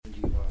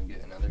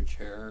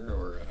chair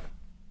or?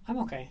 I'm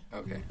okay.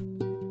 Okay.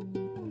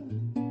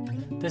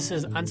 This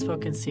is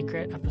Unspoken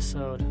Secret,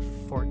 episode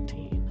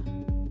 14.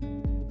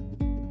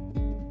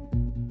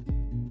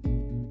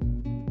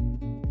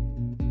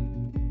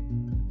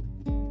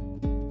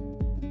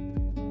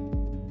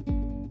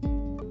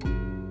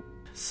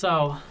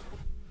 So,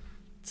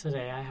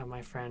 today I have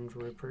my friend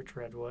Rupert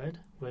Redwood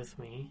with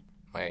me.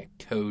 My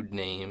code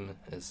name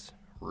is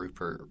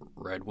Rupert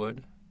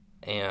Redwood.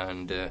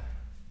 And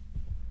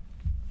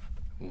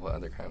what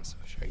other kind of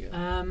stuff should I get?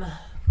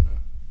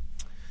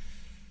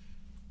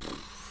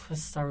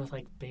 Let's start with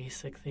like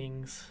basic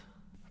things.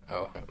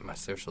 Oh, my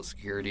social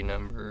security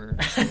number.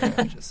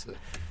 Just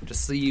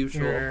the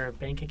usual. Your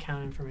bank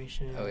account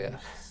information. Oh yeah.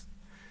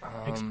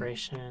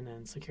 Expiration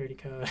and security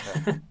code.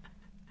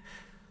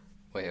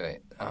 Wait.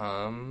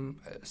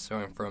 So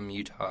I'm from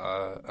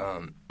Utah.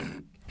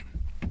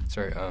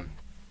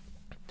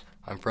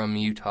 I'm from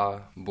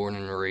Utah, born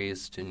and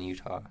raised in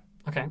Utah.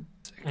 Okay.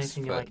 6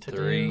 Anything you foot like to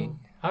 3. do?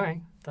 All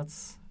right,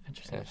 that's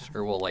interesting. Yeah,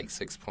 sure. Well, like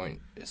 6 foot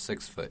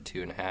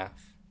 2.5.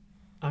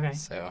 Okay.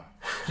 So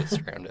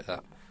just round it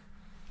up.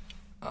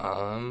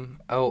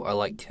 I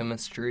like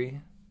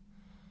chemistry.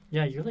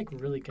 Yeah, you're like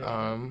really good.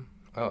 Oh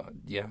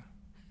yeah,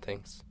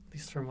 thanks. At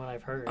least from what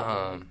I've heard. You're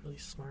like really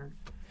smart.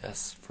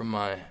 Yes, from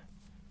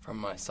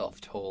my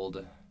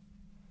self-told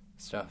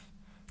stuff.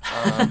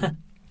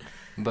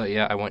 But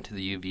yeah, I went to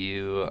the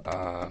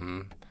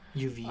UVU.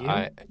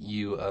 UVU?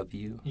 U of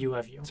U. U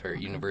of U. Sorry,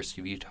 Okay.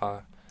 University of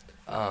Utah.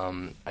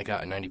 I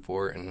got a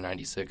 94 and a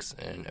 96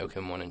 in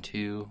OChem 1 and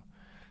 2.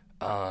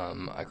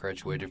 I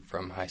graduated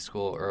from high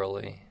school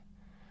early.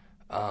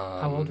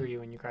 How old were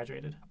you when you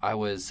graduated? I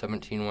was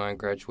 17 when I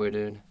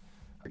graduated.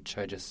 Or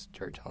should I just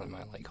start telling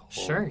my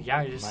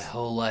my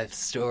whole life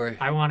story?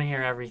 I want to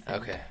hear everything.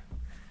 Okay.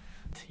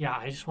 Yeah,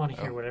 I just want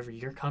to hear whatever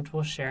you're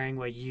comfortable sharing,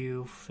 what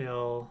you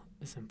feel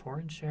is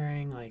important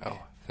sharing. Like,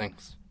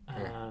 thanks.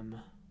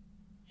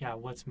 Yeah,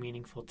 what's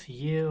meaningful to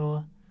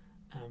you?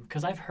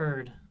 Because I've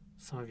heard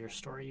some of your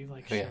story. You've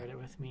shared it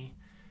with me.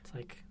 It's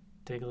like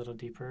dig a little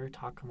deeper,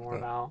 talk more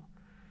about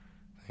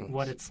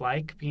what it's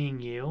like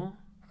being you.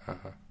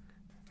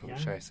 Yeah.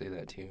 Should I say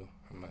that too?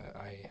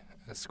 I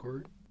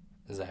escort.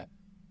 Is that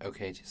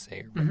okay to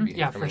say? Or be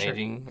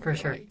incriminating? For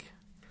sure.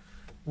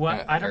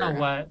 What I don't know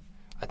what.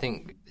 I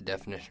think the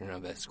definition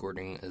of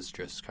escorting is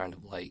just kind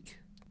of like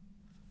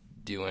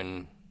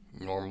doing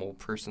normal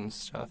person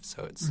stuff,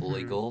 so it's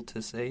legal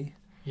to say.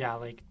 Yeah,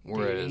 like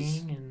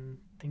dating and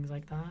things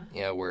like that.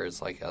 Yeah,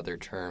 whereas like other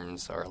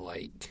terms are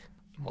like,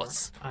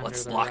 let's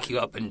lock you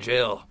up in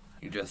jail.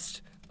 You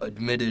just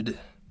admitted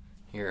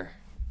your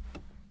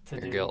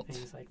guilt.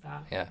 Things like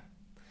that. Yeah.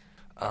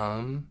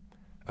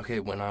 Okay,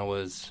 when I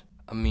was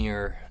a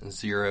mere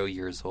 0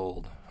 years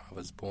old, I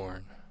was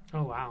born.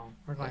 Oh, wow.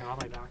 We're going all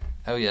the way back.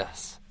 Oh,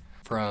 yes.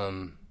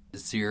 From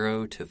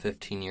 0 to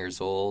 15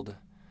 years old.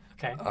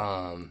 Okay.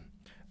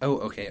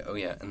 Okay. Oh,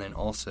 yeah. And then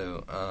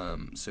also,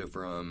 so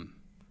from,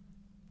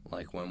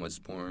 like, when I was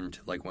born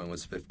to, like, when I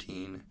was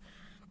 15,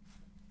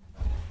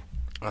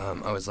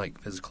 I was, like,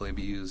 physically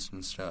abused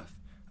and stuff.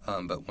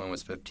 But when I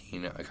was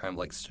 15, I kind of,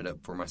 like, stood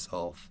up for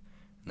myself.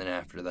 And then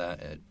after that,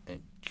 it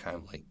kind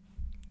of, like,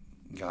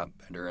 got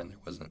better, and there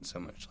wasn't so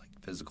much, like,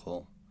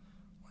 physical,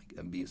 like,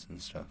 abuse and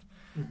stuff.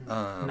 Mm-hmm.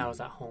 And that was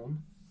at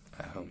home?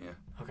 At home, yeah.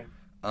 Okay.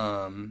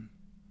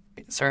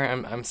 Sorry,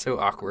 I'm so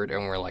awkward,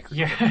 and we're like,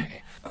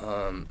 okay.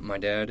 My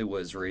dad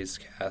was raised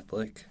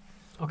Catholic.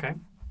 Okay.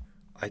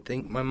 I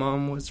think my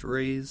mom was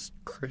raised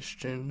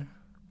Christian.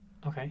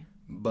 Okay.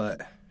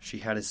 But she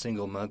had a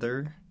single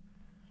mother,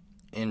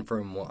 and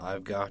from what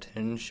I've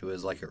gotten, she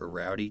was like a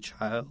rowdy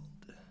child.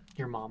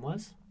 Your mom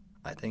was?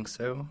 I think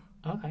so.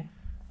 Okay.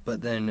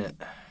 But then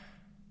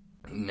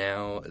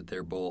now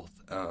they're both,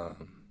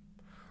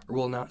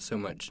 well, not so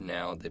much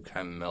now. They've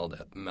kind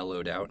of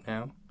mellowed out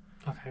now.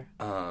 Okay.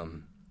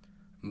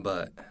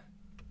 But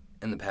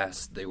in the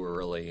past, they were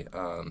really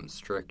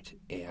strict,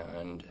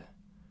 and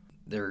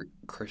they're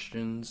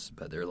Christians,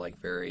 but they're like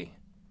very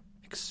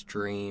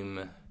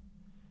extreme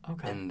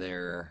in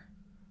their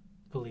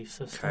belief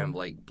system. Kind of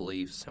like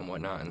beliefs and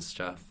whatnot and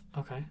stuff.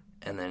 Okay.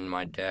 And then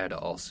my dad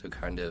also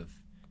kind of,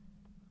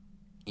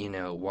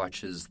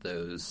 watches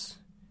those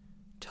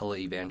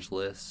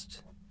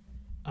televangelists.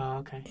 Oh,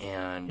 okay.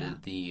 And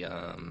the,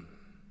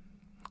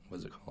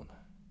 what's it called?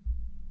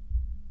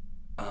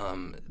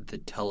 The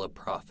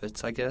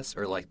teleprophets, I guess,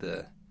 or like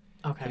the...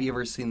 Okay. Have you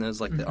ever seen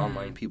those, like the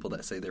online people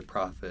that say they're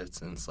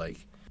prophets, and it's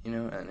like, and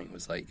it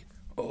was like,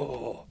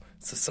 oh,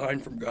 it's a sign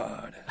from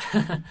God.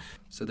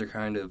 So they're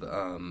kind of,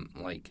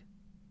 like,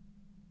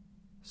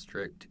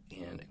 strict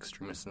and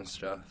extremist and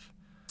stuff.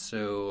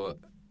 So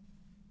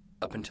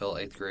up until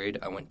 8th grade,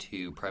 I went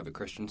to private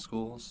Christian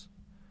schools.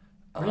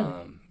 Really?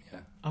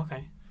 Yeah.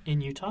 Okay.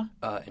 In Utah?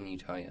 In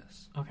Utah,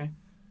 yes. Okay.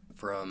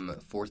 From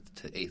 4th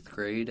to 8th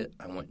grade,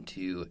 I went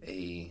to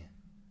a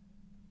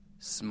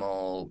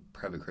small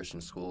private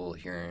Christian school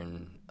here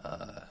in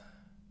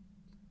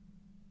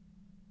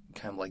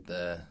kind of like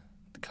the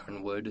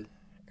Cottonwood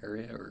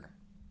area, or,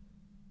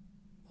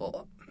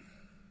 well,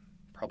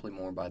 probably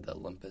more by the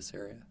Olympus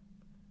area.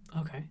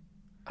 Okay.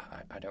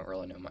 I don't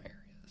really know my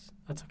areas.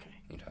 That's okay.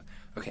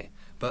 Okay,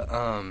 but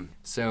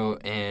so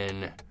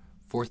in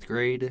 4th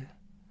grade,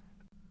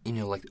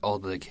 like all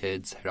the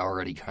kids had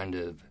already kind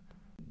of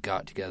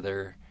got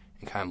together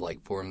and kind of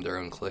like formed their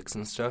own cliques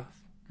and stuff.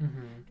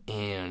 Mm-hmm.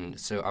 And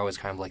so I was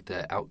kind of like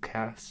the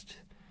outcast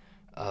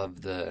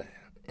of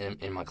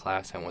in my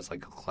class, and it was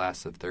like a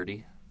class of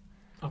 30.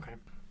 Okay.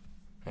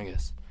 I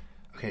guess.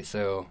 Okay,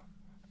 so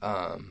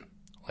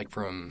like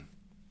from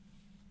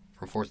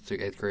 4th to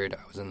 8th grade,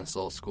 I was in this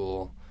little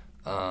school.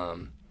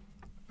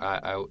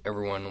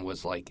 Everyone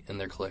was like in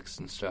their cliques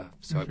and stuff,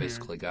 so I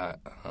basically got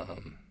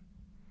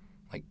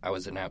like I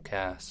was an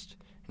outcast.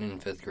 And in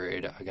 5th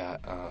grade, I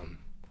got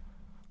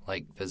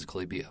like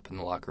physically beat up in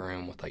the locker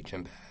room with like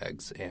gym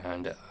bags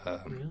and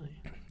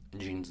really?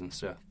 jeans and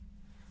stuff.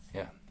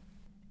 Yeah,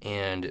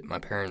 and my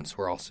parents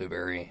were also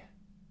very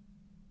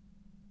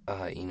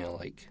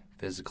like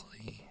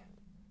physically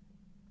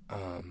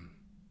like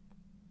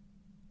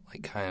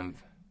kind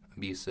of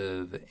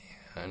abusive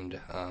and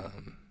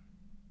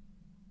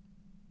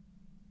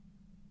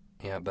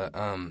yeah, but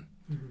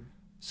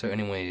so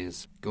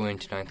anyways, going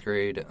to 9th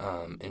grade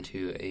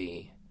into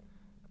a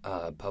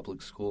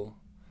public school,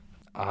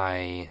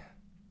 it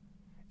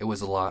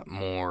was a lot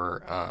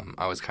more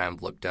I was kind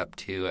of looked up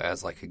to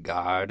as like a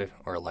god,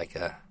 or like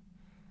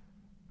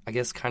I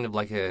guess kind of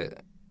like a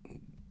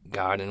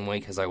god in a way,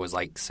 because I was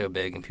like so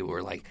big and people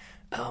were like,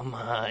 oh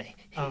my,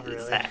 oh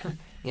really? That?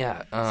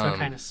 Yeah. So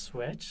kind of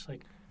switch,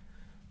 like,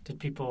 did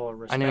people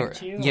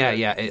respect you? Yeah,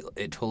 yeah.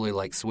 It totally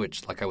like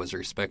switched. Like I was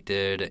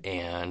respected,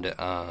 and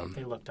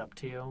they looked up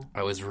to you.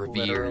 I was revered.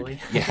 Literally.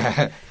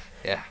 Yeah,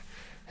 yeah.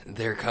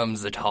 There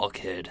comes the tall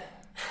kid.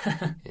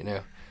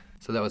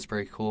 So that was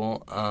very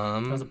cool.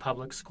 That was a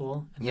public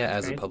school. Yeah,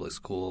 as a public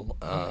school,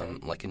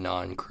 like a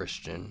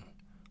non-Christian,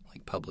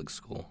 like public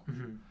school.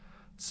 Mm-hmm.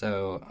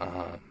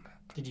 So.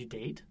 Did you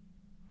date?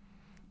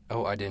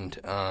 Oh, I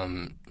didn't.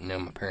 No,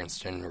 my parents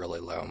didn't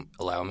really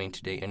allow me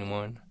to date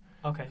anyone.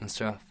 Okay. And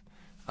stuff.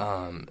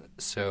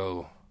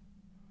 So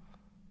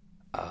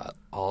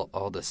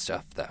all the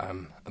stuff that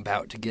I'm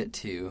about to get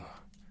to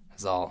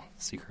is all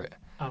secret.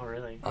 Oh,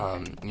 really?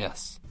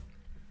 Yes.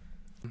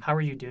 How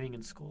were you doing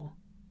in school?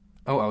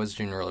 Oh, I was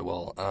doing really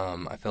well.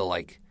 I feel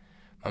like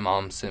my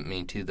mom sent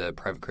me to the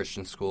private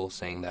Christian school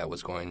saying that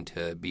was going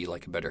to be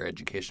like a better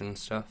education and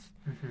stuff.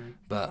 Mm-hmm.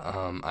 But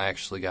I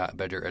actually got a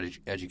better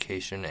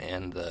education,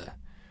 and the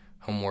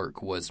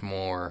homework was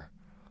more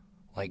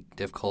like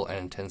difficult and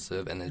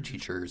intensive, and the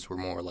teachers were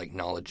more like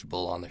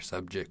knowledgeable on their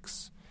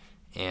subjects,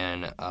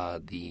 and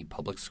the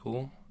public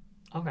school.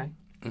 Okay.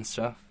 And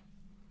stuff.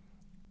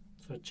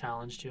 So it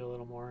challenged you a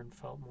little more and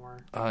felt more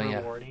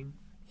rewarding.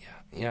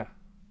 Yeah.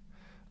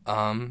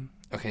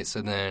 Okay,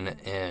 so then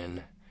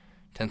in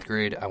 10th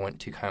grade, I went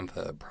to kind of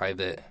a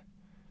private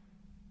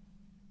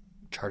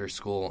charter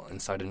school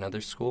inside another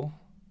school.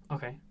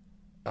 Okay.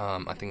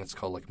 I think it's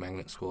called like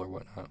magnet school or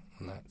whatnot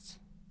when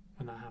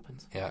that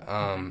happens. Yeah.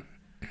 Okay.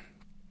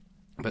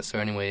 But so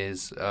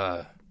anyways,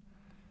 I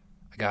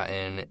got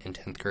in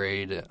 10th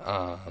grade.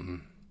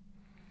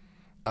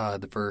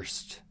 The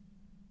first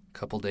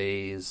couple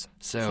days.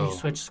 So you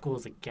switched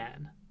schools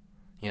again.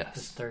 Yes.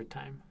 This third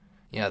time.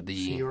 Yeah. So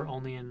you were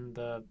only in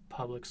the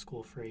public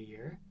school for a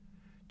year,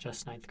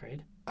 just 9th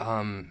grade.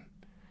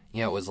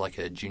 Yeah, it was like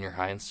a junior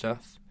high and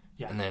stuff.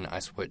 Yeah. And then I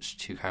switched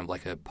to kind of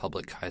like a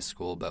public high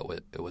school, but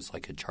it was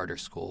like a charter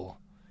school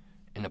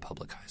in a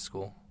public high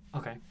school.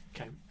 Okay.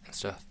 And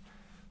stuff.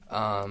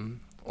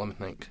 Let me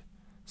think.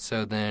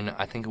 So then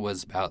I think it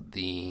was about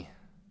the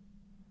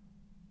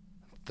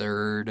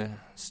 3rd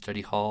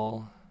study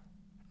hall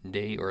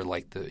day, or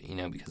like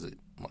because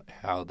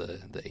how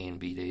the A and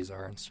B days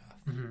are and stuff.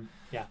 Mm-hmm.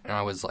 Yeah. And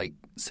I was like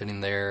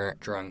sitting there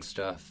drawing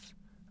stuff,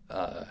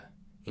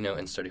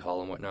 in study hall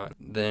and whatnot.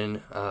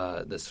 Then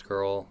this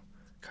girl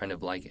kind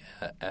of like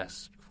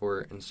asked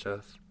for it and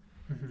stuff.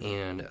 Mm-hmm.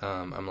 And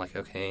I'm like,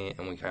 okay,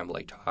 and we kind of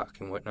like talk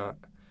and whatnot.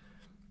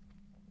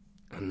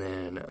 And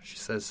then she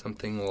says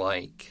something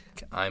like,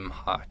 I'm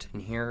hot in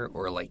here,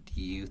 or like,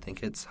 do you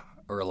think it's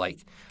hot? Or like,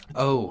 it's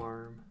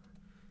warm.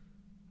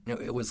 No,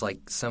 it was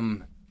like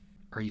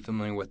are you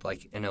familiar with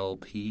like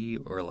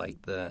NLP, or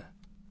like the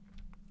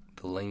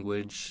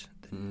language,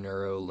 the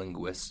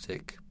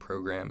neuro-linguistic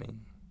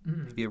programming?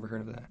 Mm-mm. Have you ever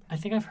heard of that? I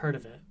think I've heard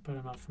of it, but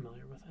I'm not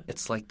familiar with it.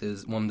 It's like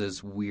one of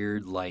those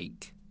weird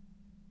like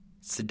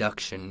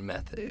seduction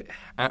method.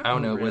 I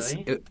don't know.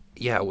 Really?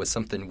 It was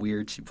something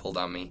weird she pulled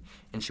on me,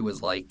 and she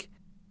was like,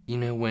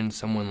 when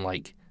someone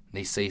like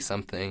they say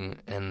something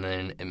and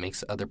then it makes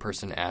the other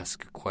person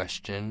ask a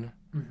question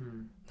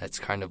that's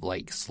kind of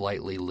like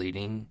slightly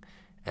leading,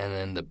 and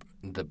then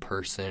the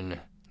person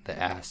that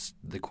asked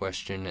the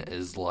question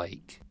is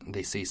like,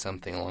 they say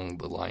something along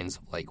the lines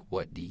of like,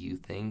 what do you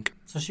think?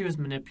 So she was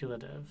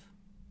manipulative.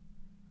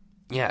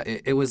 Yeah,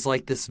 it was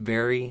like this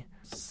very...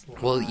 Sly.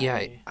 Well,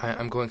 yeah,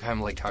 I'm going to kind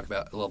of like talk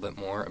about a little bit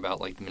more about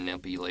like the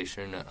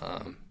manipulation.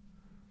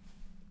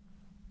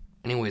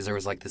 Anyways, there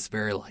was like this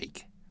very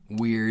like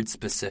weird,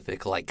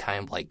 specific, like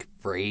kind of like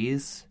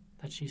phrase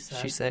that she said.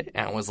 She said,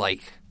 and it was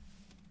like,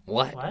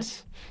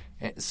 What?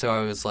 So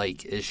I was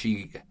like, is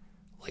she,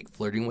 like,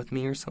 flirting with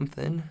me or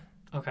something?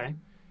 Okay.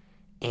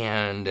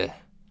 And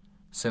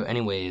so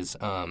anyways,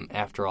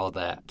 after all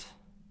that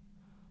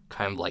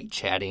kind of, like,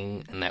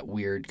 chatting and that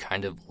weird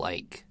kind of,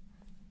 like,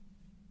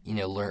 you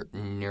know,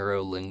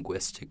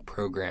 neuro-linguistic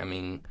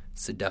programming,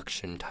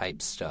 seduction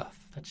type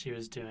stuff that she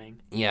was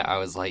doing. Yeah, I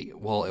was like,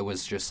 well, it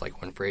was just,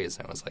 like, one phrase,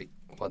 and I was like,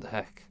 what the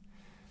heck?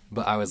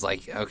 But I was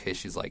like, okay,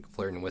 she's, like,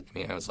 flirting with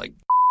me. I was like,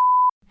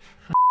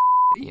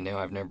 you know,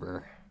 I've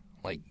never,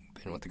 like,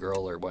 been with a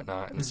girl or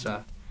whatnot and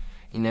stuff,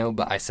 you know,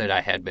 but I said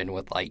I had been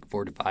with, like,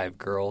 4 to 5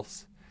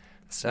 girls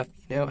and stuff,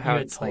 you know, how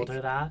it's told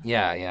her that?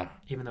 Yeah.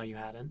 Even though you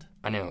hadn't?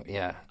 I know,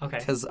 yeah. Okay.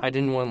 Because I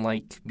didn't want to,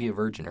 like, be a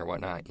virgin or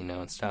whatnot, you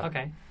know, and stuff.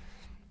 Okay.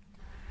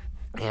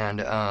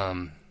 And,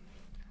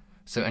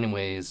 so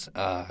anyways,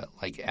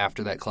 like,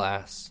 after that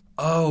class...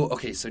 Oh,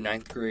 okay, so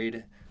 9th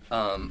grade,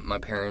 my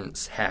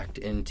parents hacked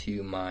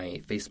into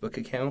my Facebook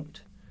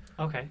account.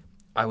 Okay.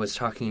 I was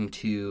talking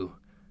to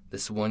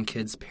this one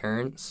kid's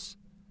parents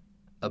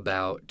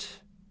about...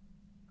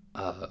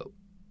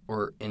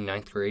 or in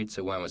 9th grade,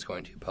 so when I was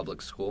going to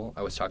public school,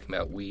 I was talking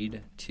about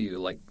weed to,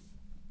 like,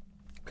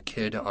 a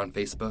kid on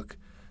Facebook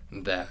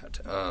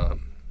that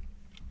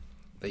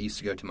used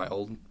to go to my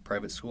old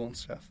private school and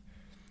stuff.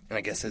 And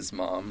I guess his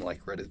mom,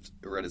 like, read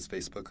his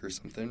Facebook or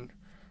something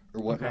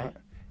or whatnot. Okay.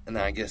 And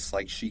then I guess,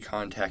 like, she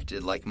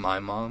contacted, like, my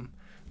mom.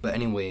 But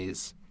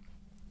anyways,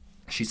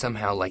 she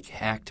somehow, like,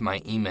 hacked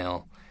my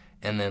email.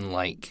 And then,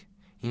 like,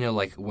 you know,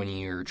 like, when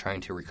you're trying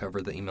to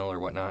recover the email or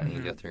whatnot, and you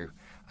go through,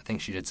 I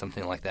think she did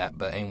something like that.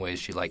 But anyways,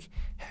 she, like,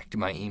 hacked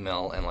my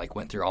email and, like,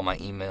 went through all my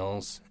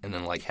emails. And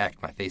then, like,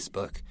 hacked my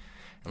Facebook.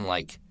 And,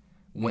 like,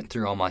 went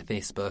through all my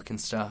Facebook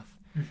and stuff.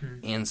 Mm-hmm.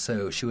 And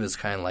so she was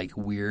kind of, like,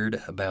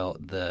 weird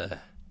about the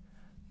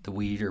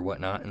weed or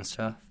whatnot and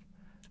stuff.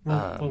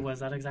 Well, what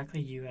was that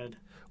exactly you had?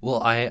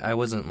 Well, I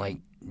wasn't, like,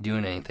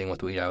 doing anything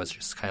with weed. I was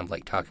just kind of,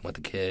 like, talking with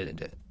a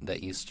kid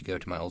that used to go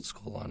to my old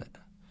school on it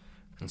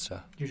and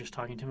stuff. You're just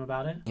talking to him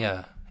about it?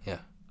 Yeah.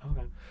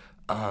 Okay.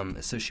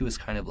 So she was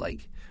kind of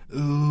like,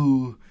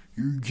 oh,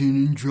 you're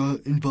getting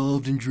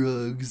involved in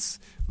drugs,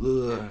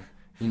 ugh,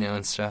 you know,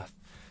 and stuff.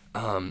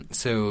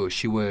 So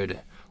she would,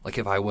 like,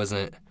 if I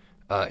wasn't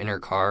in her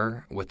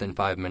car within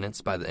 5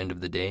 minutes by the end of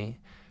the day,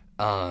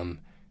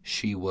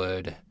 she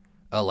would,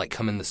 like,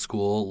 come into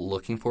school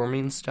looking for me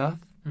and stuff.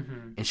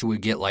 Mm-hmm. And she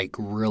would get, like,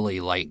 really,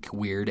 like,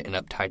 weird and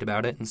uptight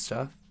about it and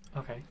stuff.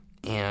 Okay.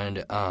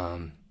 And,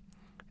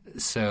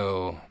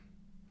 so...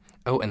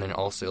 Oh, and then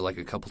also, like,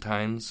 a couple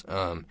times,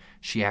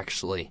 she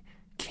actually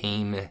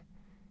came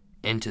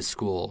into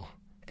school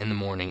in the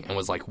morning and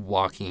was, like,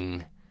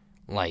 walking,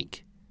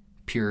 like,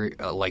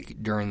 like,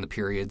 during the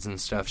periods and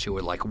stuff. She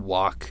would, like,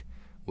 walk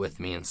with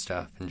me and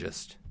stuff and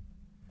just...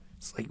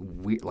 It's, like,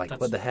 weird. Like,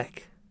 what the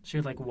heck? She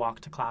would, like,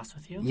 walk to class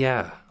with you?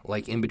 Yeah,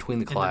 like, in between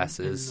the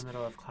classes. In the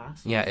middle of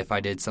class? Yeah, if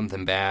I did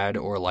something bad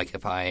or, like,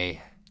 if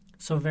I...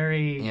 So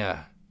very...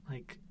 Yeah.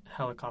 Like,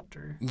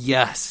 helicopter.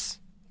 Yes.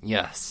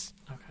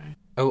 Okay.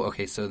 Oh,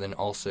 okay, so then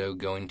also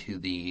going to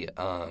the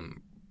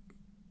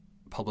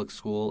public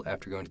school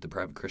after going to the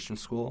private Christian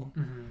school,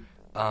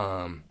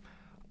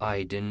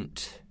 I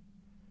didn't,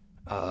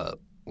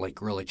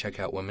 like, really check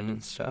out women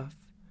and stuff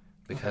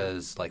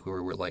because, like, we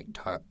were, like,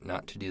 taught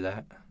not to do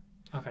that.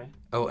 Okay.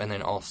 Oh, and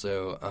then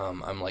also,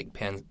 I'm, like,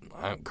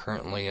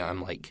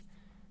 I'm, like,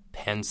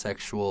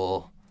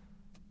 pansexual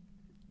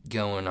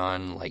going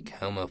on, like,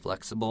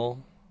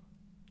 homo-flexible.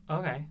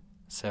 Okay.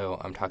 So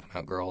I'm talking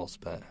about girls,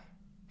 but,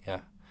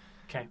 yeah.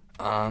 Okay.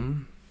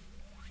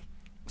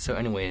 So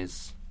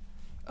anyways,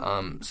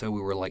 so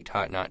we were, like,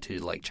 taught not to,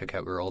 like, check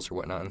out girls or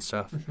whatnot and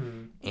stuff.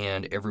 Mm-hmm.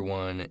 And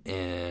everyone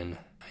in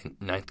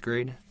 9th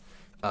grade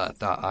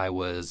thought I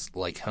was,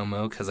 like,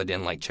 homo because I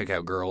didn't, like, check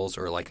out girls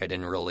or, like, I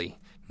didn't really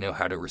know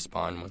how to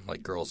respond when,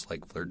 like, girls,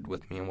 like, flirted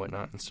with me and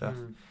whatnot and stuff.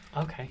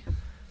 Okay.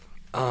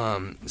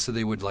 So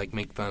they would, like,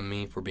 make fun of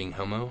me for being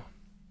homo.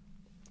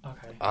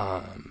 Okay.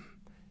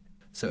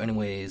 So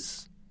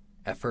anyways,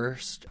 at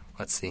first,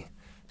 let's see.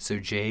 So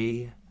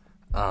Jay,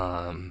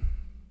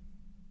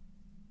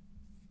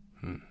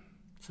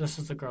 So this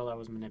is the girl that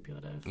was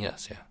manipulative?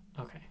 Yes, yeah.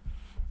 Okay.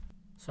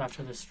 So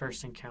after this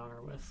first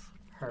encounter with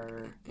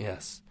her...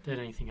 Yes. Did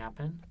anything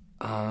happen?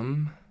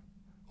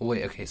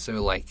 Wait, okay,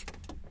 so, like,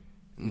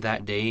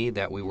 that day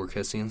that we were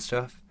kissing and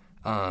stuff,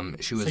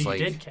 she was, like...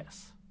 So you did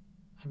kiss?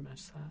 I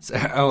missed that.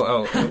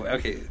 So,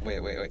 okay,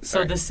 wait.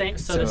 So sorry.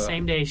 the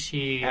same day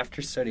she...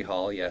 After study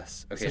hall,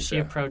 yes. Okay, so she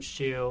approached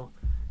you,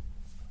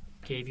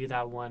 gave you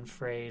that one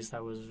phrase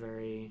that was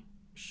very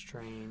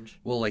strange.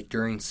 Well, like,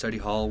 during study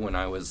hall when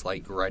I was,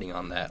 like, writing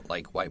on that,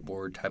 like,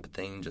 whiteboard type of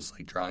thing, just,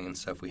 like, drawing and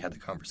stuff, we had the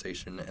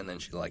conversation, and then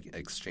she, like,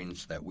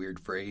 exchanged that weird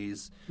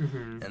phrase,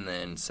 and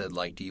then said,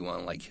 like, do you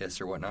want to, like,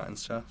 kiss or whatnot and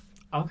stuff.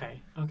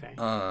 Okay.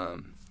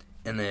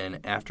 And then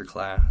after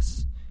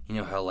class, you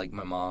know how, like,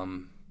 my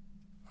mom,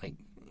 like,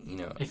 you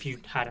know... If you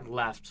hadn't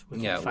left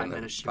within 5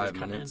 minutes, she would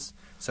come in.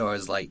 So I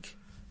was, like...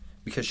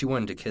 Because she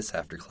wanted to kiss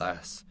after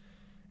class.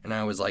 And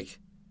I was, like...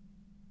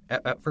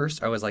 at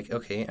first I was like,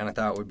 okay, and I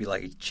thought it would be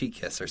like a cheek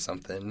kiss or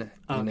something,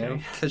 you know,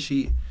 Okay. because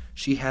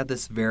she had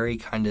this very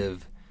kind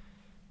of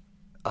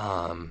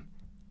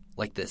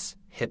like this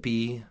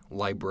hippie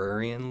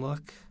librarian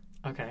look,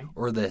 Okay.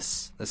 or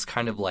this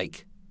kind of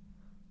like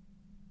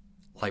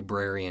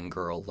librarian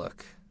girl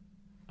look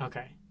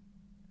Okay.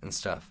 and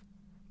stuff.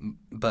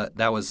 But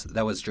that was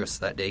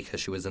just that day because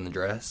she was in the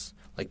dress.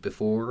 Like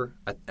before,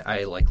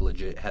 I like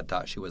legit had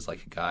thought she was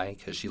like a guy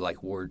because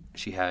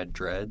she had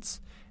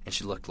dreads and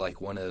she looked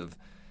like one of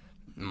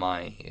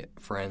my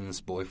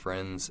friends'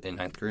 boyfriends in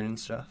 9th grade and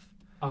stuff.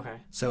 Okay.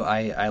 So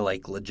I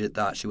like legit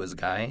thought she was a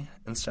guy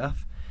and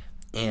stuff,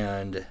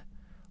 and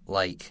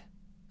like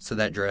so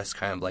that dress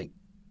kind of like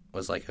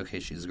was like, okay,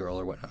 she's a girl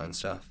or whatnot and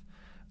stuff.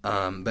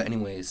 But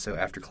anyways, so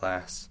after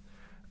class,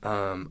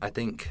 I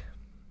think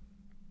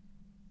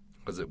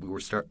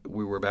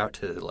we were about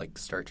to like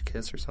start to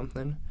kiss or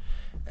something,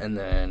 and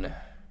then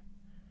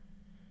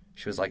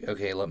she was like,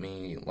 okay,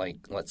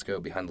 let's go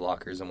behind the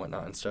lockers and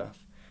whatnot and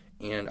stuff.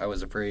 And I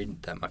was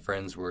afraid that my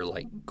friends were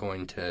like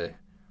going to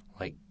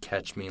like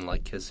catch me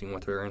like kissing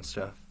with her and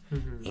stuff,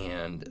 Mm-hmm.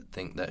 and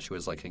think that she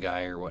was like a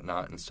guy or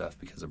whatnot and stuff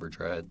because of her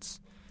dreads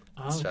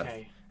and stuff,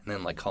 Okay. and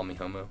then like call me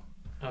homo.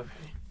 Okay.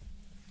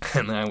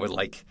 And then I would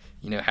like,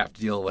 have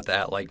to deal with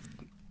that like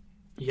for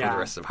the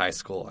rest of high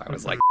school. I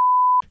was like,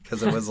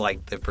 because it was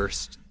like the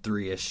first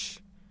 3-ish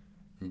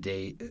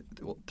day,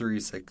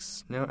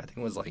 3-6. No, I think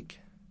it was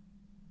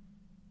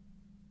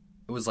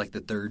like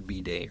the third B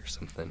day or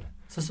something.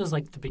 So this was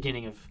like the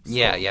beginning of school.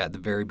 Yeah, the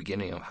very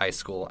beginning of high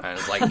school. And I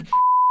was like,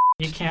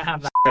 You can't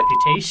have that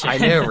reputation. I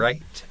know,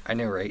 right?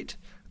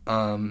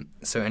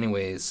 So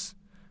anyways,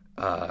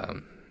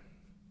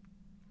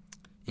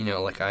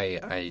 like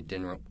I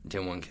didn't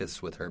want to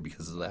kiss with her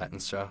because of that and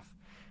stuff.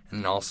 And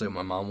then also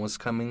my mom was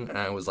coming, and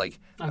I was like,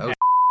 Okay. oh,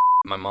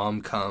 my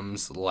mom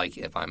comes like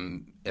if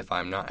I'm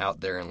not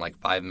out there in like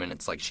 5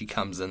 minutes, like she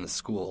comes in the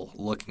school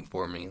looking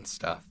for me and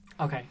stuff.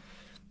 Okay.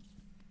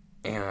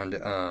 And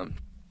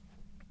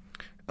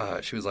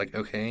she was like,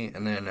 okay,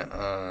 and then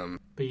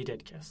But you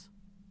did kiss.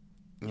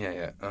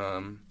 yeah.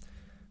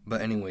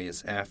 But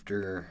anyways,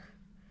 after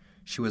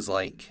she was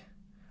like,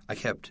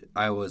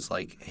 I was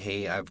like,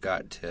 hey, I've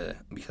got to,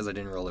 because I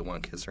didn't really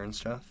want to kiss her and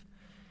stuff.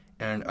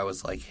 And I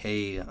was like,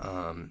 hey,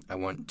 I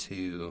want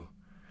to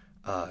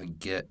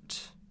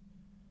get,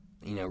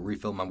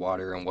 refill my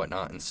water and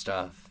whatnot and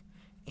stuff.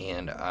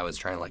 And I was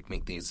trying to like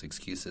make these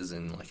excuses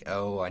and like,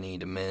 oh, I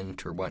need a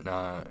mint or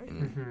whatnot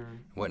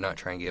and whatnot,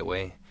 trying to get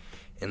away.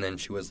 And then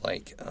she was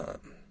like,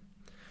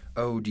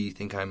 oh, do you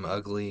think I'm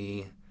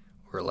ugly?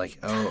 Or like,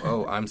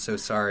 oh, I'm so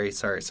sorry,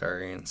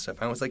 and stuff.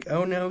 I was like,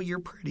 oh, no, you're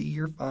pretty,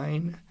 you're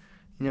fine,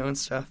 and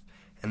stuff.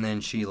 And then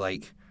she,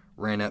 like,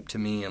 ran up to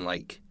me and,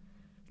 like,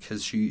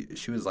 because she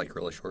was, like,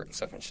 really short and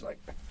stuff, and she,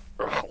 like,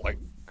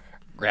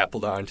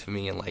 grappled onto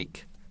me and,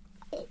 like,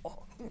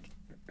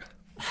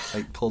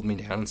 pulled me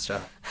down and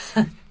stuff.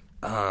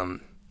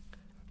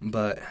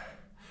 But...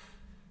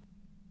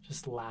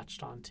 Just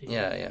latched onto you.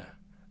 Yeah.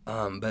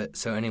 But,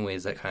 so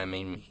anyways, that kind of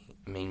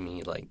made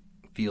me, like,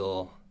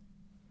 feel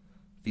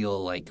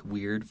like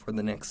weird for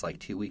the next like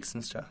 2 weeks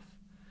and stuff.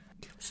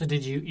 So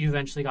did you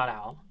eventually got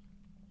out?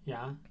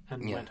 Yeah?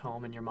 And went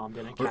home and your mom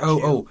didn't catch you?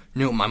 Oh,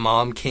 no, my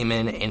mom came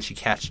in and she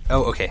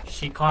okay.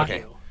 She caught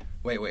you.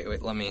 Wait,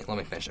 let me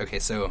finish. Okay,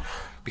 so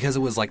because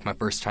it was like my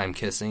first time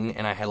kissing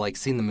and I had like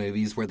seen the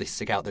movies where they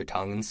stick out their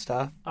tongue and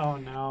stuff. Oh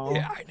no.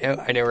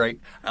 Yeah, I know, right?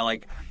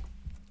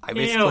 I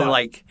basically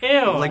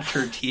licked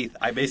her teeth.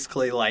 I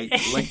basically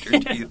licked her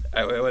teeth.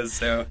 It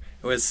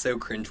was so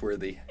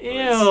cringeworthy. Ew.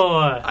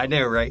 I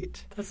know,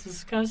 right? That's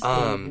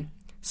disgusting.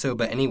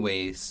 But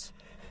anyways,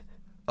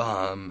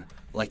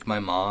 like my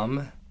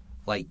mom,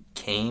 like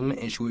came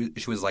and she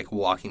was like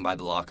walking by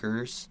the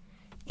lockers,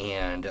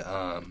 and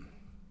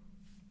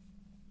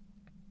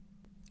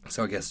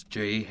so I guess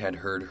Jay had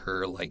heard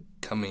her like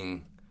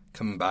coming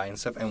by and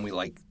stuff, and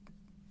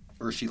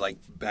she like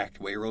backed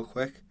away real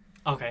quick.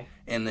 Okay.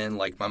 And then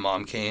like my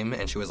mom came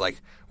and she was like,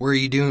 "What are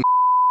you doing?"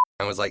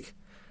 I was like,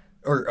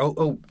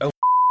 oh.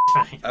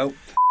 Fine. Oh.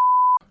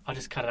 I'll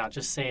just cut it out.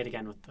 Just say it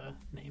again with the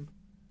name.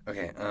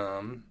 Okay.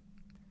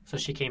 So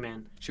she came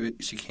in.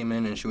 She came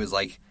in and she was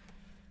like,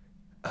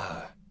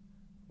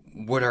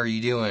 "What are you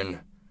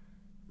doing,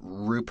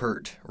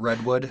 Rupert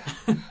Redwood?"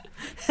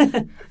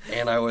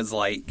 And I was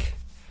like,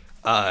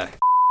 is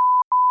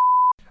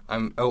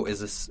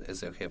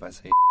it okay if I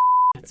say?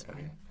 It's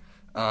fine.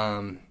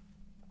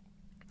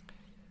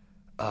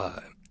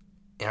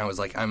 And I was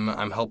like,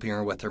 I'm helping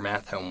her with her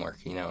math homework,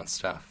 and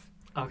stuff.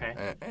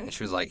 Okay. And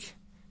she was like,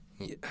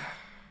 yeah.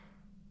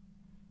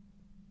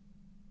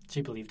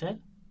 She believed it?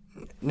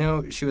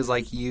 No, she was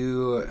like,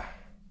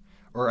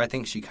 or I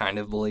think she kind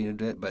of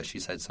believed it, but she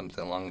said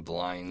something along the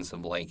lines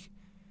of like,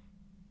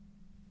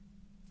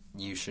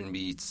 you shouldn't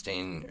be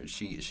staying.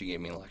 She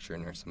gave me a lecture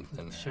or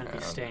something. You shouldn't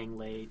be staying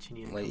late.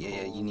 You need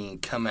to you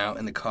need to come out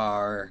in the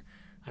car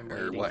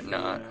or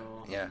whatnot.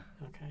 Yeah.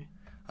 Okay.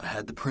 I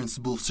had the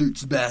principal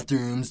search the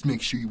bathrooms to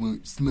make sure you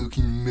weren't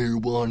smoking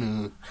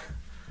marijuana.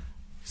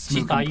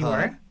 She thought you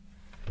were?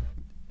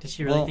 Did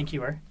she really think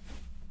you were?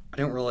 I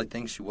don't really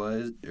think she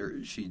was,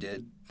 or she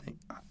did.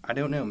 I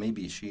don't know.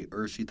 Maybe she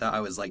thought I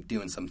was like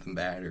doing something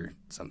bad or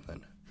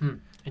something.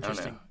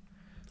 Interesting.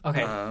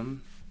 Okay.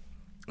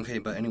 Okay,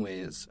 but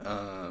anyways,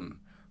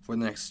 for the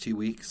next 2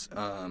 weeks,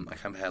 I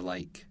kind of had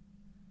like,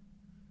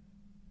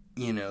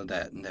 you know,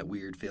 that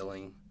weird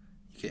feeling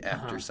you get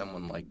after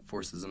someone like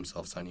forces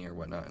themselves on you or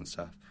whatnot and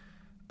stuff.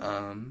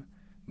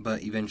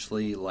 But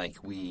eventually,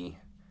 like we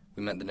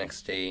met the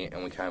next day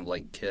and we kind of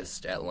like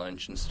kissed at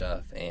lunch and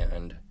stuff,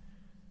 and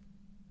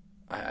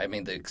I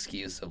made the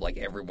excuse of like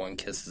everyone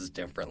kisses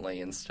differently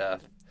and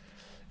stuff.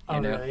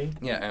 You know? Really?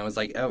 Yeah, and I was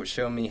like, oh,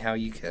 show me how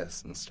you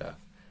kiss and stuff.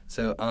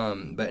 So,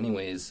 but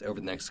anyways, over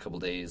the next couple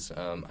days,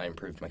 I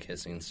improved my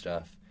kissing and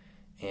stuff,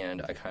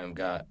 and I kind of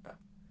got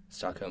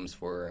Stockholm's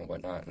for her and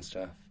whatnot and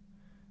stuff.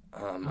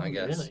 I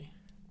guess. Really?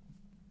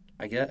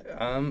 I get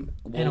well,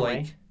 in a like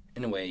way?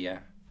 In a way, yeah.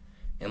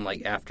 And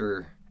like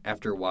after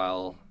a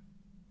while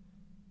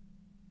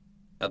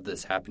of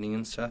this happening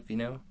and stuff, you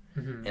know,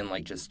 and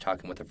like just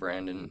talking with a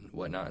friend and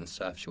whatnot and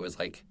stuff, she was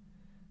like,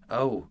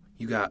 "Oh,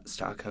 you got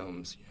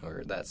Stockholm's, you know,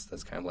 or that's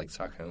kind of like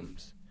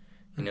Stockholm's,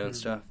 you know, and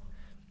stuff."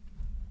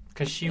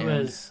 Because she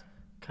was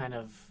kind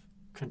of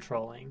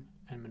controlling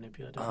and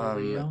manipulative over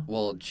you.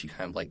 Well, she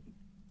kind of like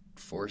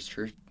forced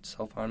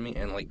herself on me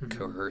and like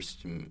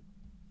coerced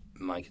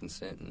my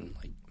consent and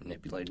like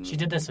manipulated me. She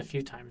did this a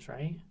few times,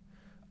 right?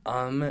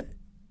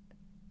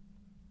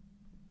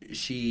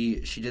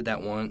 She did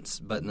that once,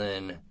 but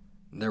then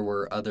there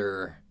were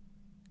other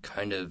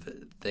kind of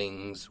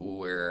things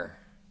where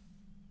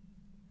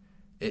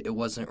it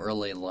wasn't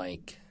really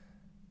like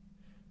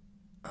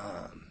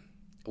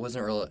it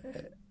wasn't really.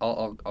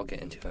 I'll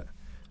get into it.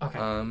 Okay.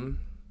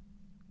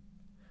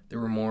 There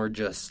were more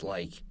just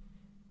like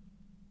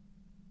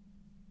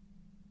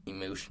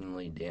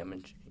emotionally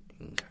damaging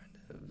kind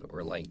of,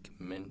 or like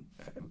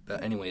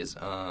but anyways,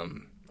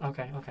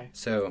 Okay.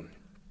 So,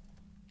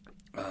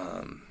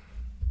 and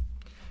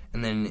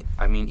then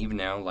I mean, even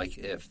now, like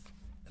if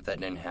that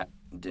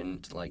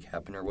didn't like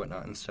happen or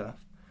whatnot and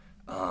stuff,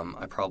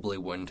 I probably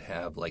wouldn't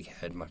have like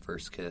had my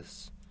first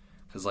kiss,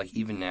 because like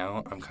even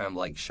now I'm kind of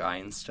like shy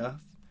and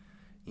stuff,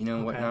 you know,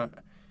 and whatnot,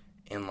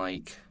 and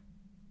like,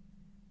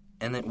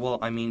 and then well,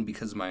 I mean,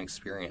 because of my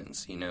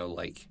experience, you know,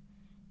 like,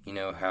 you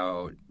know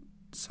how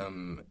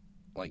some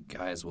like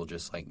guys will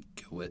just like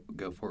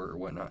go for it or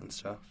whatnot and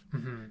stuff.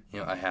 You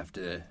know, I have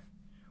to,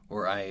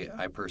 or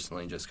I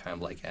personally just kind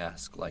of like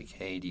ask like,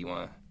 hey, do you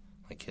want to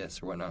like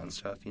kiss or whatnot and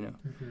stuff, you know?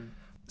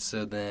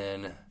 So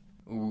then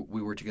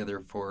we were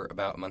together for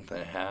about a month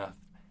and a half,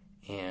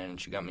 and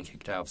she got me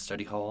kicked out of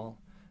study hall.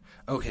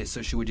 Okay,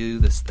 so she would do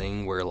this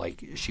thing where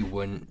like she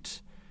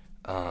wouldn't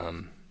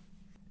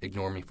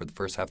ignore me for the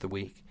first half of the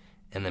week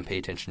and then pay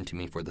attention to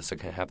me for the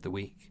second half of the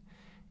week.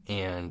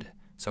 And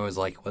so I was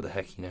like, what the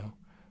heck, you know?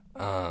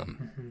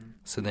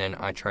 So then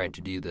I tried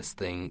to do this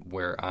thing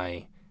where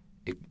I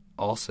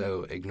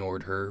also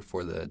ignored her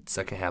for the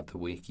second half of the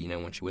week, you know,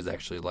 when she was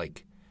actually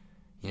like,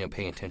 you know,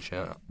 paying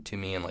attention to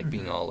me and like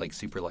being all like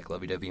super like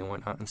lovey-dovey and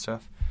whatnot and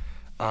stuff.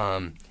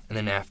 And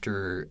then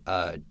after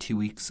 2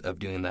 weeks of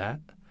doing that,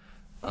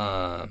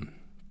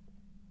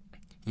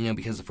 you know,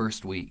 because the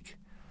first week,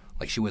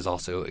 like she was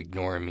also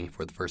ignoring me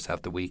for the first half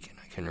of the week, and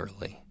I couldn't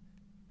really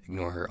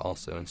ignore her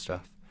also and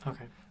stuff.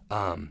 Okay.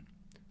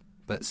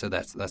 But so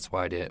that's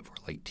why I did it for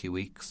like 2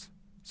 weeks.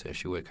 So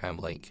she would kind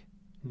of like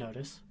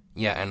notice.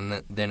 Yeah,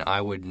 and then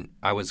I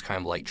was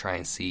kind of like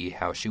trying to see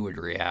how she would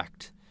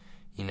react,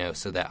 you know,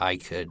 so that I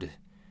could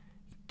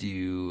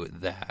do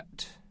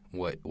that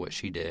what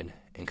she did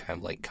and kind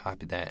of like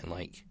copy that and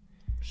like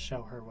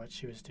show her what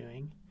she was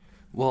doing.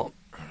 Well,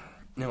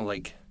 no,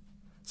 like,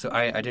 so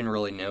I didn't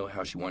really know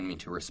how she wanted me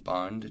to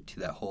respond to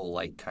that whole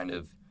like kind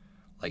of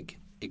like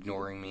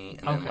ignoring me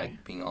and then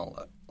like being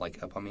all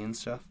like up on me and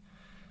stuff.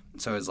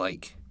 So I was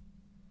like,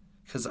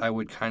 because I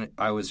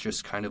was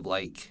just kind of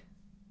like,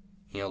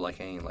 you know,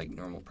 like any like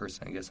normal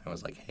person, I guess. I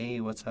was like,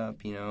 hey, what's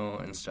up, you know,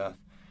 and stuff.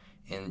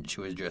 And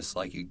she would just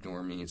like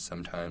ignore me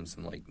sometimes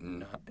and like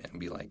not and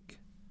be like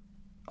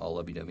all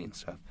lovey-dovey and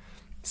stuff.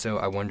 So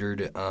I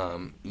wondered,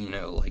 you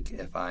know, like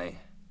if I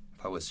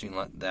was doing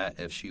like that,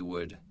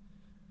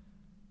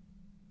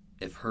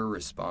 if her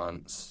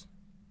response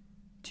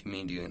to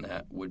me doing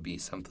that would be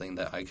something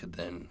that I could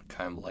then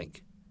kind of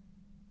like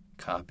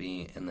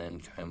copy and then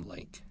kind of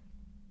like,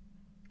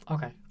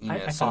 okay, you know,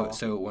 I follow.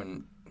 So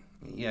when,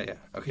 yeah,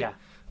 okay,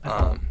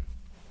 yeah,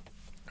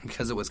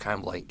 because it was kind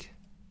of like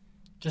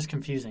just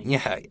confusing.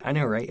 Yeah, I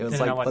know, right? It was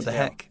like, what the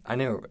heck? I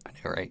know,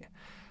 right?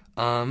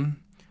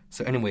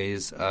 So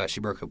anyways, she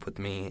broke up with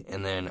me,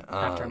 and then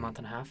after a month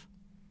and a half.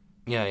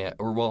 Yeah,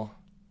 or well,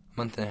 a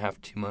month and a half,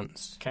 2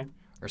 months,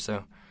 or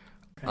so.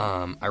 Okay.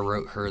 I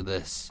wrote her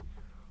this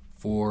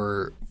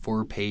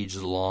 4-page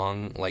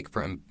long, like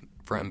front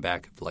and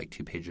back of like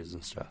 2 pages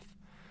and stuff,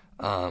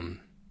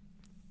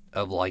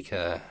 of like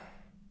a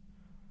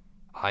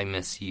I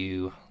miss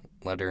you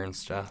letter and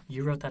stuff.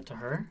 You wrote that to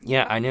her?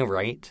 Yeah, I know,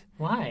 right?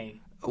 Why?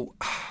 Oh,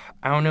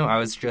 I don't know. I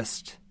was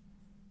just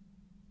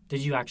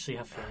Did you actually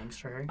have feelings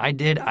for her? I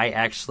did. I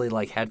actually,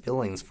 like, had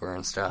feelings for her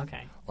and stuff.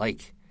 Okay.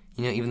 Like,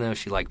 you know, even though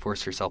she, like,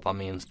 forced herself on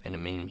me and it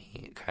made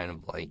me kind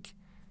of, like,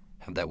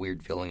 have that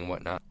weird feeling and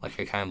whatnot. Like,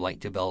 I kind of,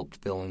 like, developed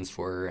feelings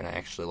for her and I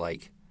actually,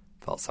 like,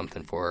 felt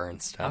something for her and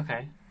stuff.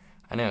 Okay.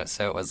 I know.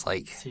 So it was,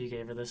 like... So you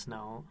gave her this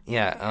note.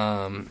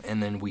 Yeah.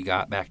 And then we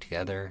got back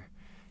together.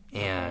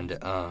 And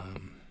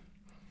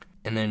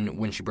then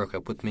when she broke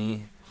up with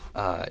me,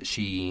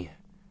 she...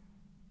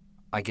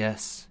 I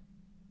guess...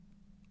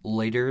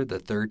 Later, the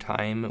third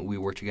time we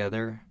were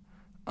together,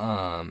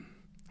 and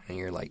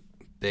you're like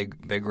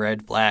big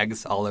red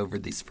flags all over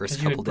these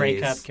first couple days.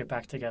 Break up, get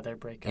back together,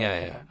 break up.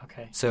 Yeah.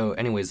 Okay. So,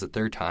 anyways, the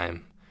third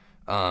time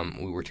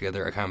we were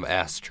together, I kind of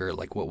asked her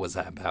like what was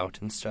that about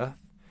and stuff,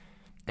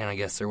 and I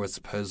guess there was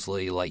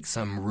supposedly like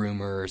some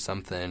rumor or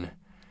something.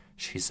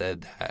 She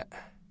said that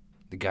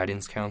the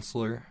guidance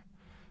counselor,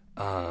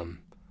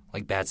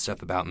 like bad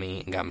stuff about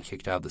me and got me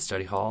kicked out of the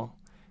study hall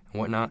and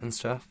whatnot and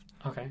stuff.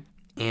 Okay.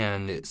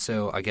 And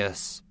so I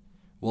guess,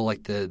 well,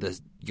 like the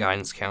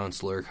guidance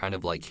counselor kind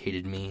of like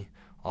hated me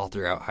all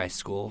throughout high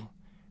school.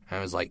 And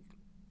I was like,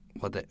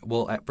 what the?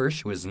 Well, at first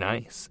she was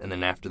nice. And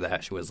then after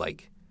that she was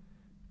like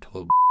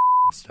total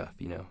and stuff,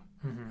 you know.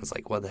 Mm-hmm. I was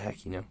like, what the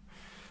heck, you know.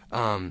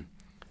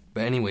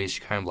 But anyways,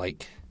 she kind of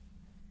like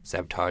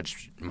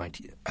sabotaged my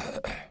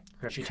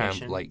reputation. She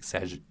kind of like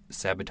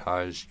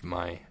sabotaged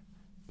my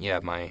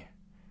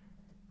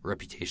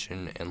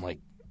reputation and like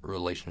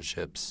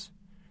relationships.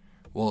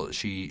 Well,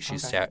 she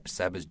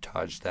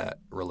sabotaged that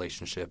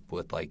relationship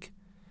with like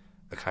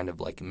a kind of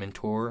like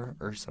mentor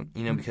or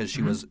something, you know, because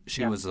she was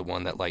the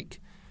one that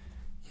like,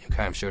 you know,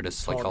 kind of showed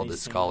us like all the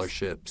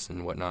scholarships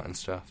and whatnot and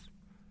stuff.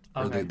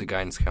 Okay. Or the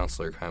guidance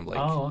counselor kind of like.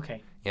 Oh,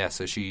 okay. Yeah,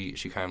 so she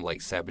kind of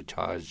like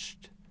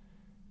sabotaged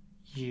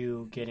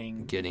you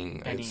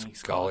getting a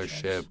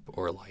scholarship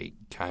or like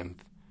kind of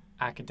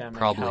academic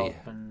probably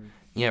help and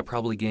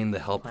probably getting the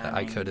help planning. that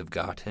I could have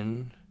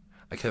gotten.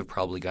 I could have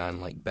probably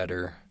gotten like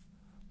better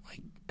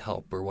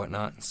help or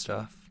whatnot and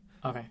stuff.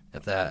 Okay.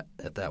 If that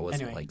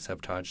wasn't like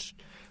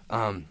sabotaged.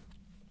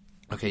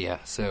 Okay, yeah.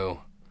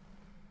 So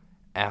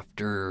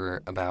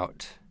after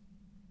about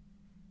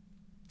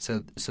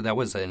so that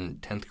was in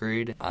 10th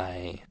grade.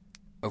 I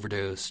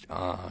overdosed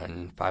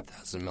on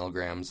 5,000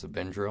 milligrams of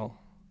Benadryl.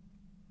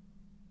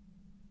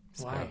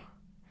 So, why?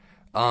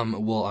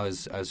 Well, I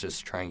was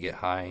just trying to get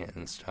high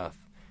and stuff.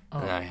 Oh,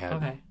 and I had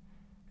okay.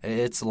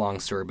 It's a long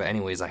story, but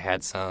anyways, I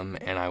had some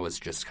and I was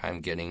just kind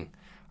of getting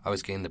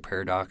the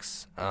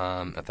paradox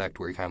effect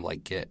where you kind of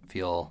like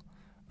feel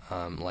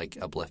like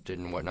uplifted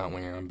and whatnot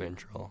when you're on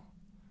Benadryl.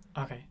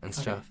 Okay. And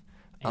stuff.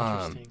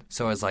 Interesting.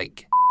 So I was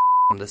like,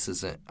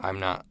 I'm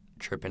not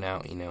tripping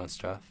out, you know, and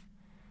stuff.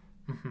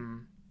 Mm-hmm.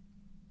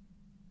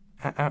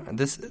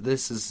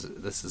 This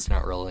is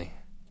not really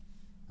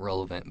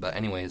relevant, but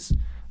anyways,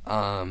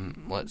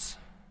 let's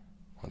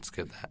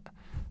get that.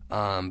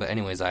 But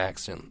anyways, I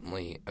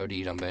accidentally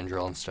OD'd on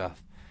Benadryl and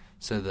stuff.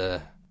 So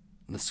the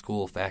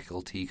school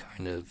faculty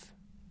kind of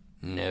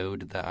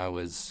knowed that I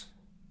was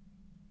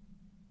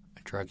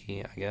a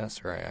druggie, I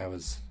guess, or I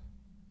was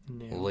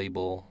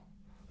labeled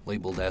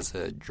as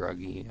a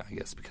druggie, I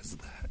guess, because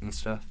of that and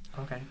stuff.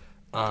 Okay.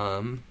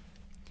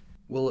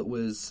 Well, it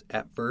was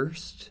at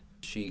first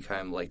she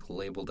kind of like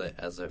labeled it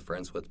as a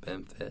friends with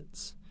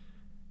benefits,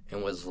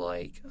 and was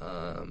like,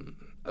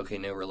 okay,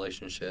 no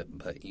relationship,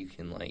 but you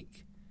can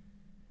like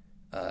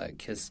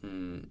kiss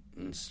and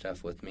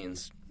stuff with me,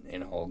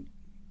 and I'll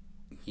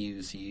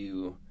use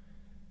you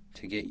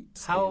to get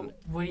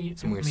what do you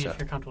some weird stuff. If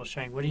you're comfortable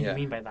sharing, what do you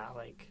mean by that?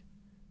 Like,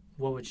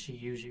 what would she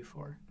use you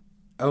for?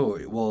 Oh,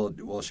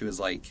 well, she was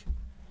like,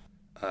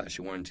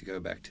 she wanted to go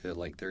back to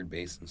like third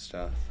base and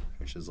stuff,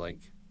 which is like,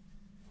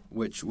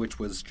 which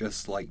was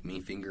just like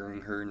me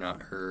fingering her,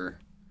 not her.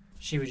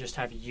 She would just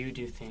have you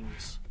do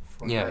things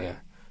for her. Yeah.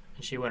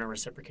 And she wouldn't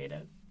reciprocate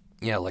it.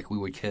 Yeah, like we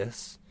would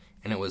kiss,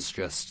 and it was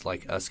just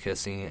like us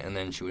kissing, and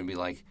then she would be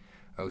like,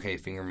 okay,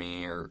 finger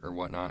me or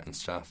whatnot and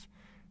stuff,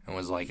 and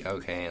was like,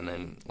 okay, and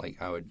then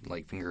like I would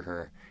like finger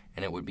her,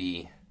 and it would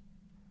be,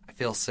 I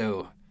feel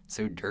so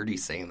dirty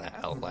saying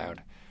that out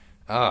loud.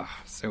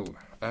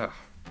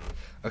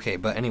 Okay,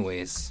 but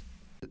anyways,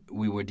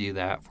 we would do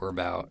that for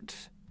about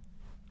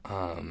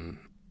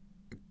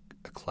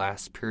a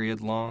class period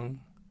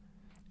long,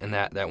 and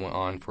that went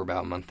on for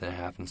about a month and a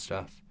half and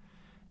stuff,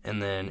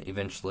 and then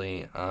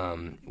eventually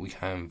we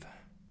kind of,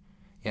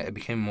 it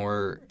became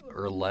more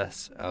or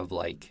less of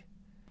like,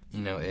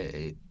 you know,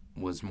 it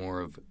was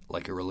more of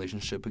like a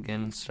relationship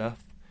again and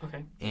stuff.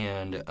 Okay.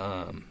 And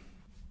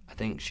I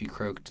think she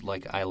croaked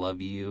like "I love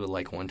you"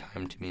 like one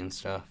time to me and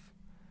stuff.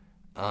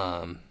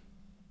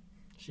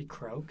 She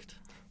croaked?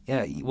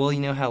 Yeah, well, you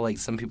know how like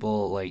some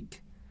people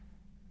like,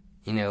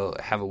 you know,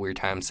 have a weird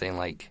time saying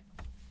like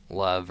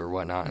love or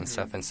whatnot and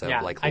stuff instead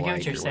of like I get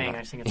what you're saying.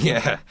 I think it's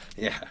yeah.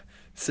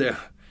 So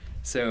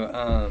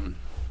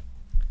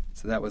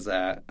that was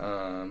that.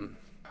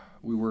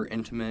 We were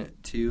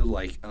intimate too.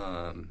 Like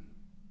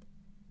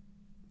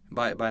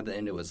by the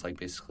end, it was like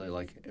basically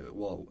like it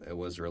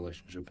was a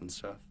relationship and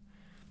stuff.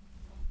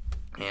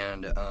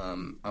 And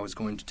I was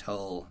going to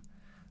tell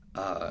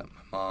my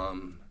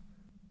mom,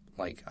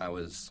 like, I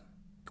was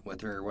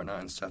with her or whatnot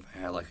and stuff. I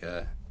had, like,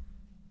 a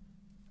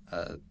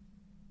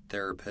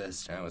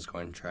therapist, and I was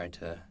going to try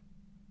to,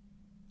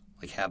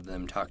 like, have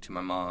them talk to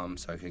my mom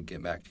so I could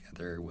get back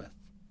together with,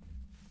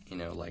 you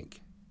know,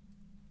 like,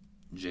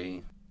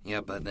 Jay.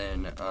 Yeah, but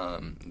then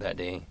that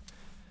day,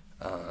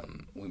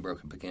 we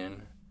broke up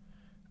again.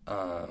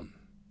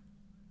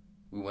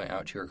 We went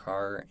out to her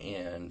car,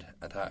 and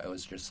I thought it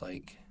was just,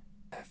 like,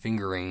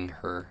 fingering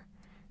her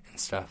and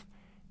stuff.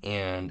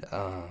 And,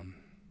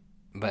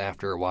 but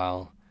after a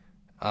while,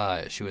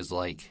 she was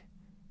like,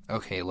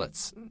 okay,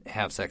 let's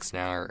have sex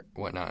now or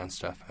whatnot and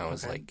stuff. And I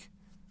was like,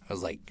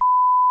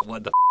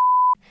 what the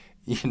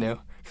you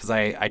know? Because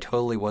I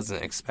totally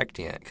wasn't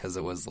expecting it, because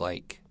it was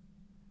like,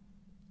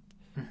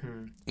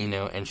 you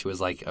know, and she was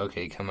like,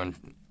 okay, come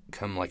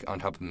like on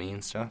top of me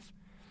and stuff.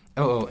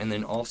 Oh, and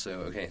then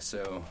also, okay,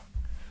 so,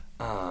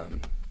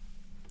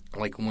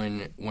 like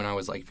when I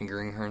was like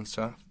fingering her and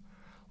stuff,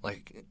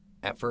 like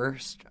at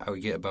first I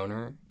would get a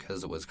boner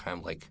because it was kind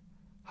of like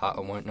hot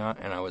and whatnot,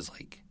 and I was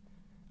like,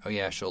 oh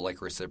yeah, she'll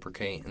like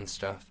reciprocate and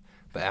stuff.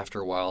 But after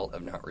a while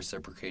of not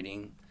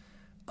reciprocating,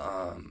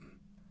 I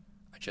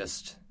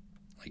just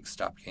like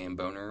stopped getting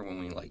boner when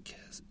we like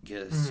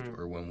kissed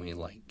or when we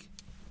like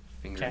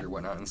fingered or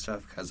whatnot and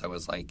stuff, because I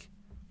was like,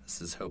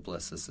 this is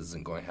hopeless, this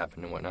isn't going to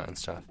happen and whatnot and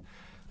stuff.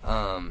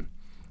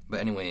 But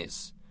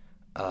anyways,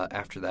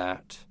 after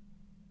that,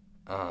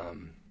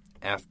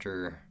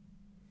 after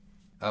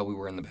we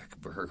were in the back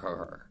of her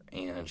car,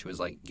 and she was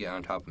like, get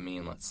on top of me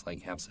and let's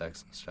like have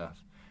sex and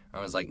stuff.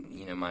 I was like,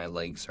 you know, my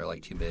legs are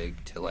like too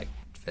big to like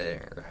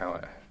fit, or how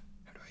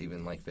do I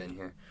even like fit in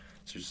here?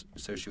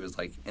 So she was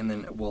like, and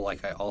then, well,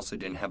 like I also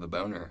didn't have a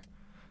boner,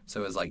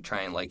 so it was like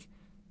trying like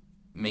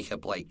make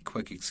up like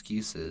quick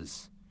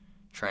excuses,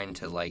 trying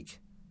to like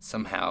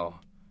somehow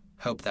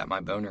hope that my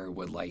boner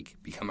would like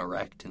become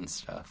erect and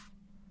stuff.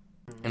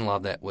 And a lot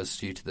of that was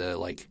due to the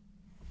like,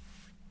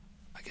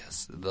 I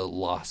guess, the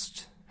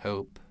lost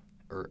hope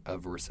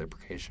of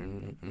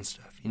reciprocation and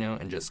stuff, you know,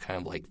 and just kind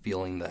of like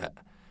feeling that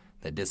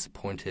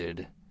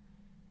disappointed,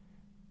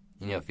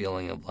 you know,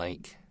 feeling of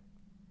like,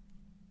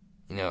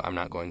 you know, I'm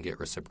not going to get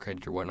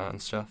reciprocated or whatnot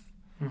and stuff.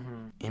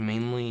 And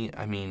mainly,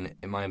 I mean,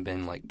 it might have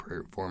been like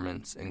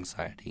performance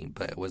anxiety,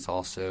 but it was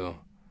also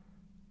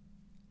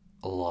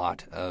a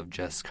lot of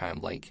just kind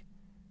of like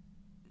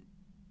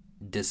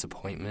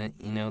disappointment,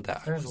 you know,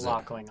 that there's a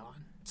lot going on.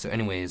 So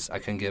anyways, I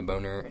couldn't get a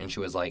boner, and she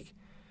was like,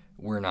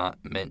 we're not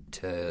meant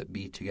to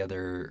be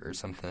together or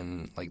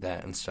something like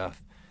that and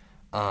stuff.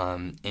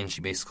 And she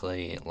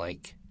basically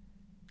like,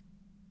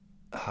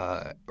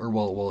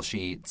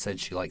 she said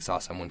she like saw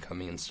someone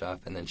coming and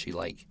stuff, and then she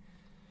like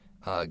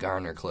got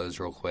on her clothes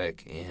real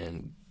quick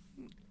and,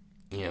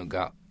 you know,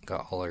 got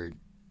all her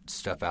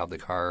stuff out of the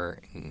car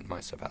and my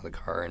stuff out of the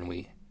car,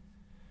 and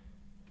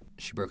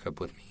she broke up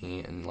with me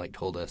and like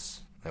told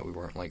us that we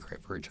weren't like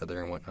right for each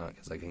other and whatnot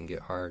because I couldn't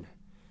get hard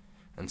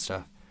and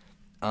stuff.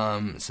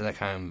 So that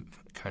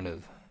kind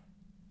of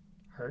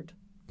hurt.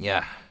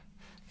 Yeah.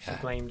 She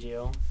blamed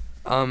you.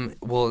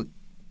 Well,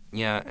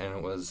 yeah, and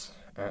it was,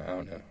 I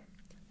don't know.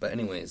 But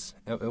anyways,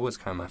 it was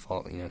kind of my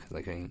fault, you know, because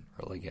I couldn't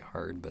really get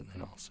hard, but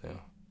then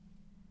also,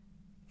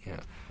 yeah.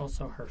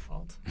 Also her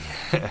fault.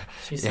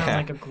 She sounds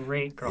like a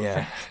great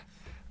girlfriend.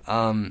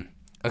 Yeah.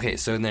 Okay,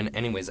 so then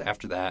anyways,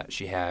 after that,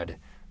 she had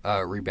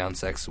rebound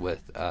sex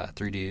with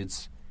 3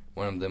 dudes,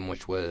 one of them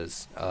which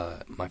was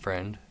my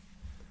friend.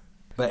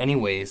 But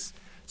anyways,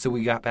 so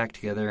we got back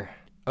together.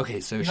 Okay,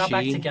 so you got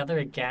back together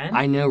again?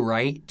 I know,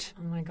 right?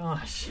 Oh my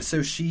gosh.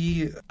 So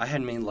I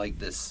had made like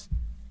this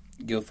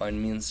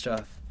GoFundMe and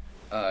stuff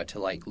to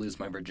like lose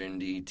my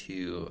virginity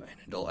to an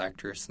adult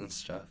actress and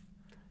stuff.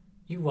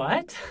 You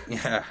what?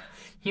 Yeah.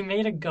 You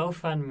made a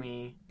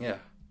GoFundMe. Yeah.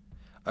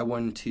 I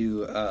wanted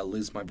to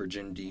lose my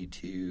virginity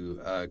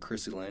to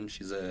Chrissy Lynn.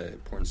 She's a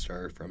porn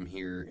star from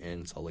here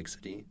in Salt Lake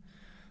City.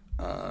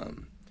 I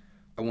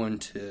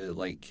wanted to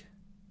like,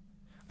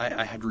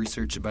 I had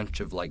researched a bunch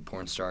of like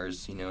porn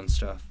stars, you know, and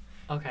stuff.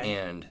 Okay.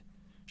 And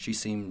she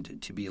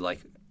seemed to be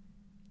like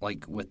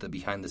with the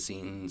behind the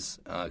scenes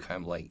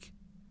kind of like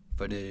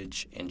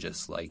footage and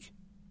just like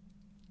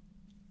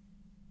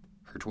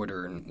her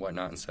Twitter and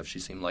whatnot and stuff. She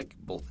seemed like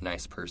both a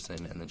nice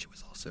person, and then she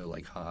was also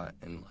like hot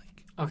and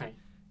like. Okay.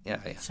 Yeah.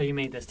 So you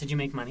made this. Did you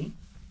make money?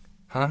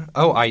 Huh?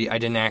 Oh, I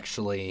didn't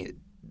actually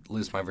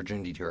lose my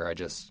virginity to her. I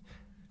just.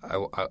 the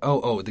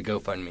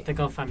GoFundMe. The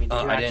GoFundMe.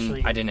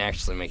 Did I didn't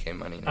actually make any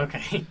money. No.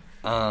 Okay.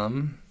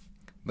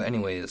 But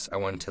anyways, I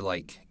wanted to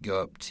like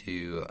go up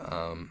to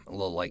a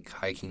little like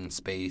hiking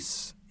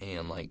space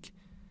and like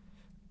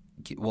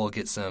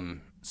get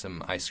some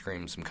ice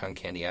cream, some cotton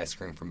candy ice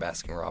cream from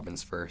Baskin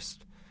Robbins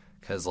first,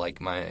 because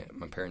like my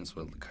parents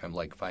would kind of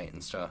like fight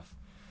and stuff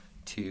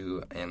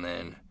too, and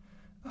then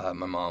my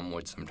mom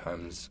would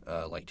sometimes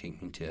like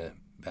take me to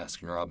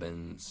Baskin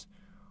Robbins,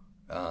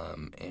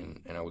 and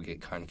I would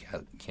get cotton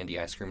candy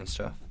ice cream and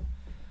stuff.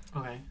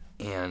 Okay.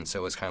 And so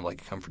it was kind of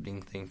like a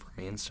comforting thing for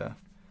me and stuff.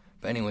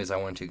 But anyways, I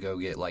wanted to go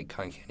get, like,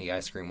 cotton candy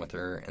ice cream with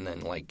her and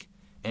then, like,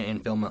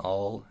 and film it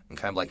all and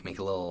kind of, like, make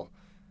a little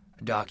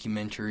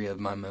documentary of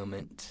my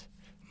moment,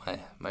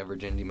 my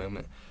virginity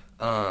moment.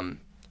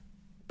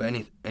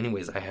 But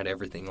anyways, I had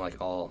everything, like,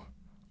 all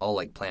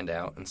like, planned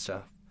out and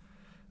stuff.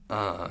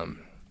 But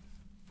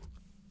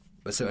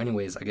so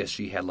anyways, I guess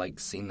she had, like,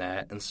 seen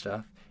that and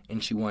stuff,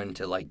 and she wanted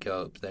to, like,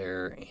 go up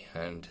there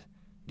and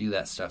do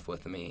that stuff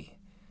with me.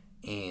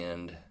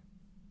 And,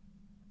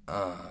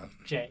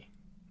 Jay,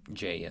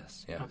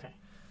 yes, yeah. Okay.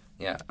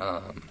 Yeah,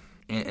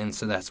 and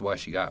so that's why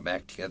she got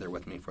back together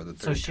with me for the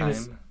third time. So she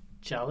was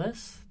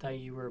jealous that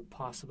you were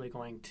possibly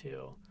going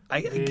to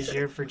lose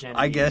your virginity?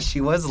 I guess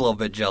she was a little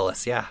bit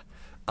jealous, yeah.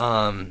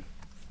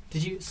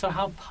 So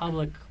how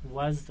public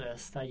was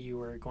this that you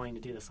were going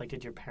to do this? Like,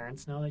 did your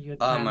parents know that you had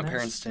planned My this?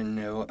 parents didn't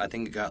know. I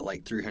think it got,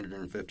 like,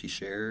 350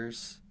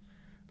 shares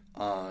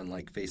on,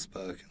 like,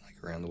 Facebook and,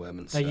 like, around the web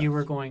and stuff. That you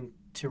were going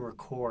to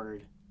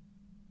record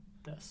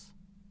this?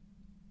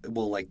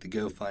 Well, like, the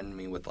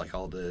GoFundMe with, like,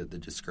 all the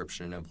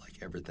description of, like,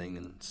 everything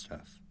and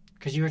stuff.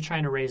 Because you were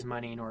trying to raise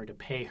money in order to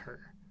pay her,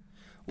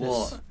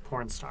 this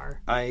porn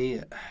star.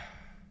 I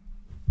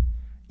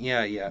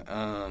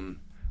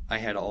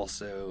had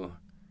also,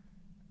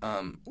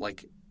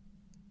 like,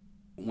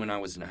 when I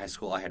was in high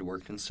school, I had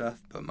worked and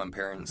stuff, but my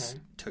parents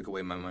took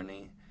away my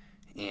money,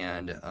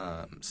 and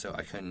so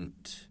I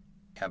couldn't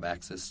have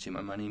access to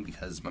my money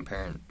because my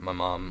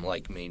mom,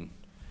 like, made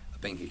a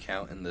bank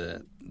account in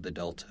the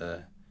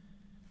Delta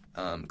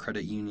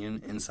credit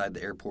union inside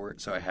the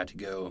airport, so I had to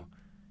go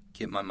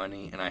get my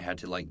money, and I had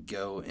to, like,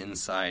 go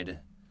inside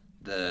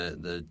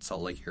the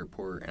Salt Lake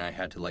airport, and I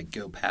had to, like,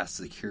 go past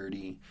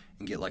security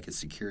and get, like, a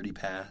security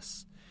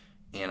pass,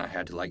 and I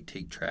had to, like,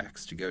 take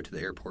tracks to go to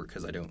the airport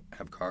because I don't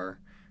have a car.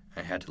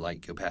 I had to,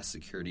 like, go past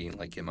security and,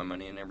 like, get my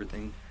money and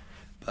everything.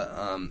 But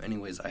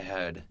anyways, I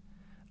had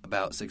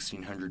about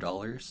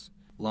 $1,600.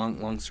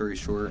 Long story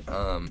short,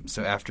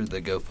 so after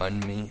the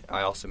GoFundMe,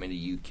 I also made a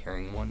you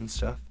carrying one and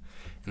stuff,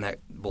 and that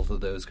both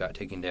of those got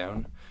taken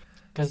down.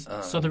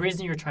 So the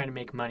reason you were trying to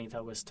make money,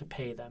 though, was to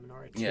pay them in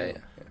order to yeah.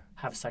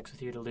 have sex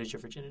with you to lose your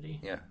virginity?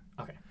 Yeah.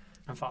 Okay.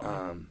 I'm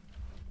following.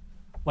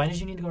 Why did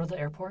you need to go to the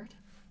airport?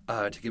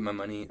 To get my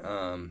money.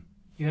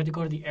 You had to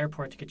go to the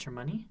airport to get your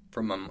money?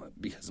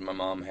 Because my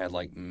mom had,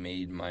 like,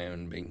 made my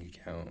own bank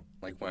account,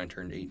 like, when I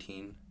turned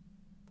 18.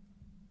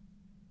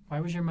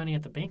 Why was your money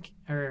at the bank,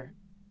 or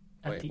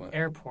at the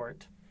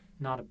airport,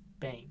 not a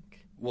bank?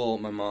 Well,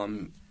 my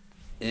mom,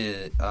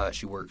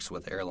 she works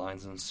with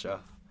airlines and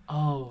stuff.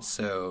 Oh.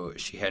 So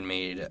she had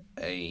made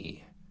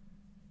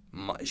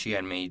my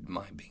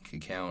bank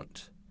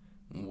account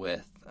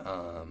with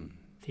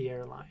the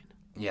airline.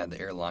 Yeah, the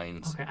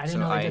airlines. Okay, I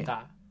didn't know they did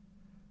that.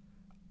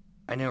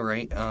 I know,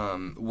 right?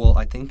 Well,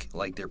 I think,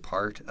 like, they're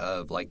part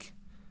of, like,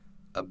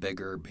 a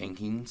bigger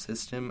banking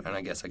system, and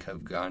I guess I could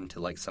have gone to,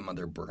 like, some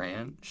other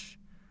branch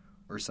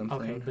or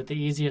something. Okay, but the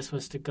easiest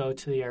was to go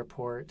to the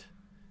airport,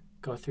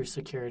 go through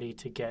security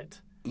to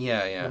get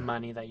the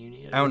money that you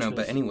needed. I don't know,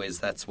 but anyways,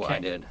 that's what I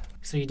did.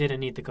 So you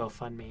didn't need the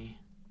GoFundMe.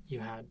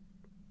 You had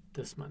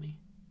this money.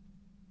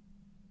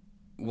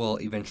 Well,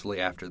 eventually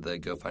after the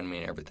GoFundMe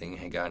and everything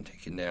had gotten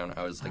taken down,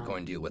 I was, like,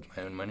 going to do it with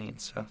my own money and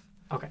stuff.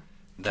 Okay.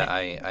 That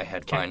I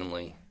had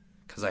finally,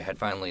 because I had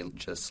finally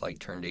just, like,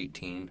 turned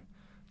 18,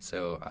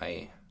 so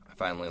I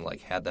finally,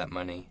 like, had that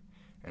money,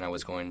 and I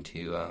was going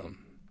to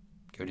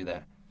go do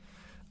that.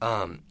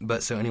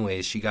 But so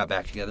anyways, she got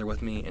back together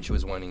with me, and she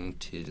was wanting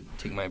to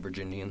take my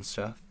virginity and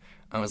stuff.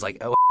 I was like,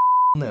 oh,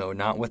 no,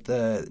 not with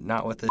the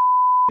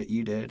that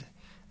you did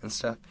and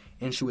stuff.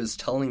 And she was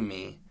telling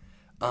me,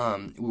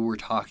 we were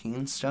talking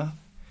and stuff.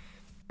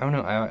 I don't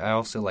know, I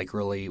also, like,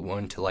 really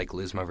wanted to, like,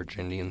 lose my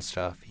virginity and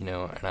stuff, you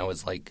know, and I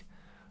was, like,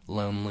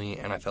 lonely,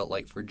 and I felt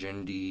like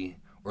virginity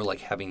or,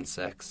 like, having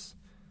sex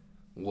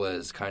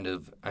was kind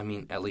of, I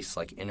mean, at least,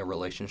 like, in a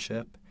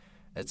relationship,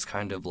 it's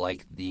kind of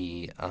like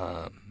the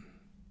a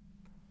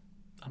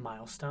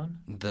milestone?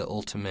 The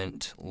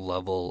ultimate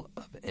level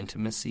of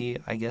intimacy,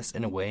 I guess,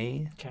 in a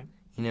way. Okay.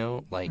 You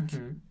know, like,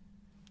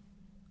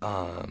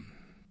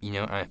 you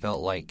know, I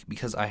felt like,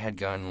 because I had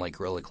gotten, like,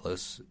 really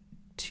close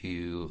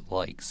to,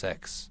 like,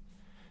 sex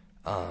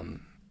a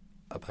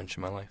bunch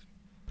of my life.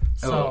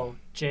 So,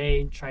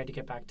 Jay tried to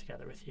get back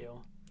together with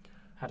you.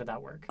 How did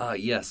that work?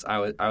 Yes, I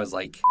was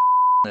like,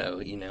 no,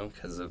 you know,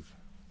 because of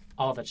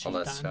all that she's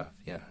done. Stuff,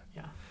 yeah.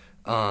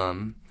 Yeah.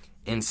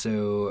 And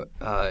so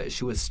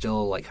she was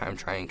still, like, kind of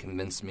trying to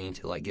convince me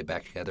to, like, get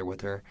back together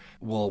with her.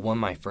 Well, one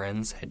of my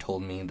friends had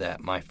told me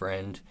that my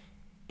friend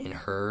and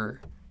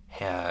her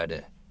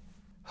had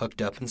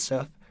hooked up and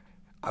stuff.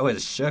 I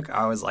was shook.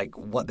 I was like,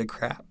 what the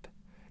crap?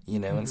 You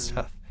know, and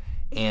stuff.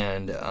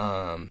 And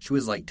she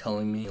was, like,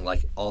 telling me,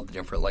 like, all the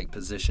different, like,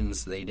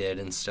 positions they did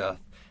and stuff.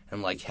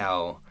 And, like,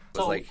 how...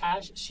 So, like,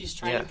 as she's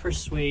trying to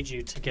persuade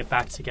you to get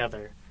back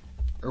together.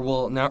 Or,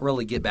 well, not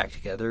really get back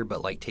together,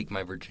 but, like, take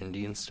my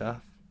virginity and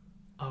stuff.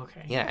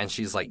 Okay. Yeah, and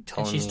she's, like,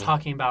 telling me... And she's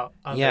talking about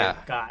other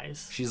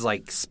guys. She's,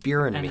 like,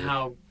 spearing me. And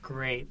how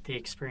great the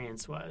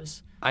experience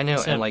was. I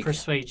know, and, like...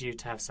 persuade you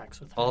to have sex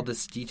with her. All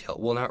this detail.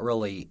 Well, not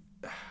really...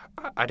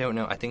 I don't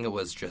know. I think it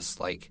was just,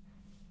 like,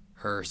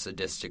 her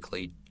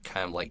sadistically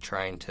kind of, like,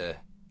 trying to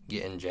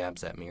get in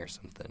jabs at me or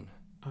something.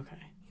 Okay.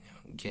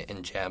 Get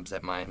in jabs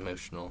at my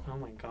emotional Oh,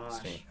 my gosh.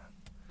 state.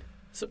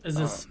 So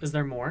is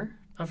there more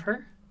of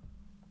her?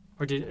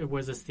 Or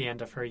was this the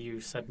end of her?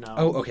 You said no.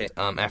 Oh, okay.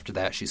 After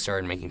that, she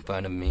started making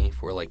fun of me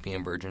for, like,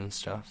 being virgin and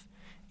stuff.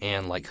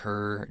 And, like,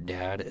 her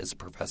dad is a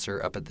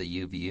professor up at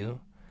the UVU.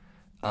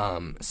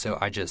 So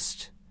I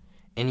just...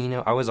 And,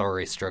 I was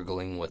already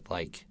struggling with,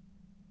 like,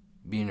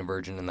 being a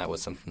virgin, and that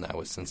was something that I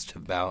was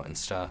sensitive about and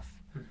stuff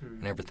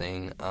and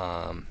everything.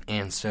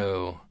 And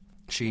so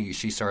she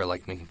started,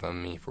 like, making fun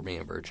of me for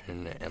being a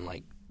virgin and,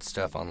 like,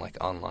 stuff on, like,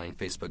 online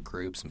Facebook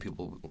groups, and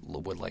people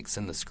would, like,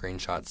 send the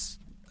screenshots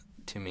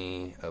to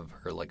me of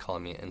her, like,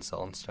 calling me an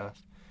incel and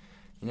stuff,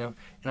 And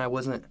I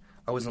wasn't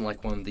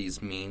like one of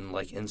these mean,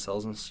 like,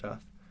 incels and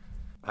stuff.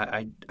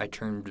 I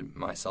termed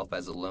myself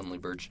as a lonely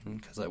virgin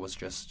because I was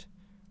just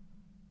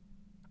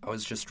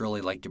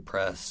really, like,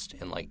 depressed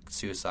and, like,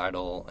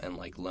 suicidal and,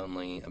 like,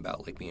 lonely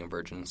about, like, being a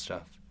virgin and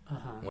stuff.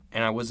 Uh-huh.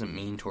 And I wasn't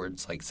mean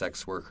towards, like,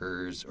 sex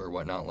workers or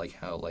whatnot, like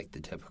how, like, the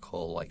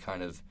typical, like,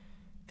 kind of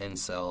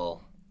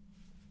incel,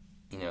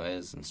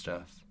 is and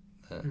stuff.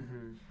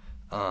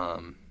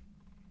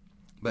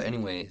 But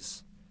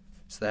anyways,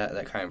 so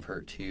that kind of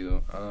hurt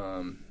too.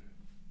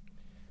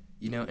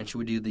 And she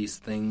would do these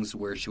things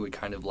where she would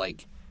kind of,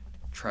 like,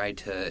 try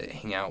to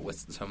hang out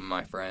with some of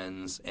my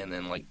friends and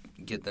then, like,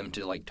 get them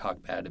to, like,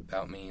 talk bad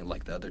about me,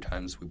 like the other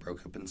times we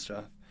broke up and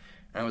stuff.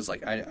 And I was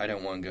like, I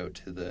don't want to go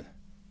to the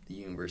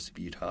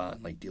University of Utah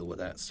and, like, deal with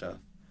that stuff.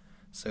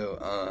 So,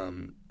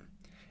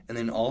 and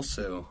then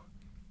also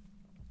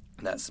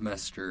that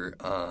semester,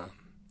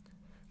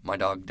 my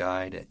dog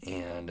died,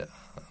 and...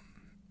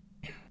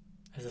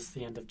 Is this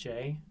the end of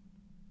Jay?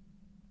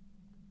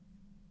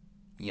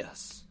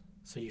 Yes.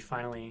 So you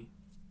finally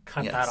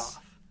cut that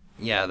off.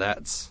 Yeah,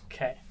 that's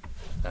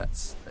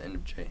the end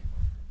of Jay.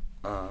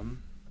 Oh,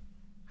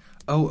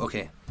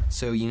 okay.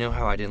 So you know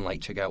how I didn't,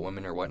 like, check out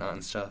women or whatnot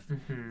and stuff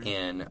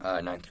in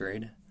 9th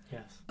grade?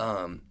 Yes.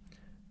 And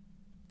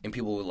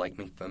people would, like,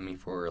 make fun of me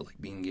for, like,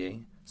 being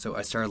gay. So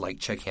I started, like,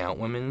 checking out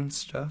women and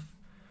stuff.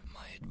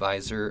 My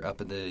advisor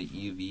up at the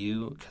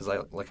UVU, because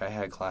I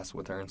had a class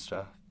with her and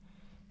stuff,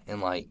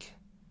 and, like,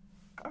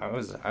 I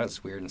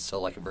was weird and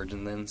still, like, a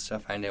virgin then and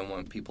stuff. I didn't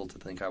want people to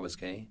think I was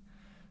gay,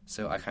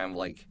 so I kind of,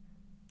 like,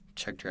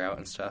 checked her out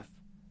and stuff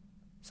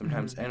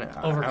sometimes. And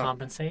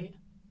overcompensate?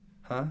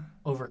 Huh?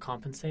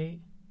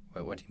 Overcompensate?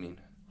 What do you mean?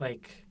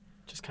 Like,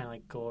 just kind of,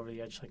 like, go over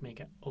the edge, like, make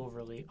it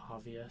overly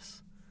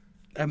obvious.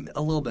 A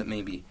little bit,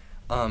 maybe.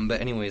 But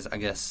anyways, I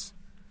guess...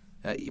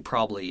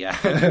 probably,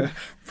 yeah.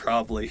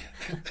 Probably.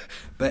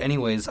 But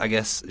anyways, I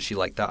guess she,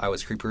 like, thought I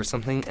was creepy or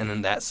something. And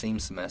then that same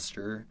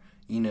semester,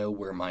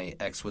 where my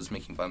ex was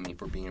making fun of me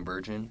for being a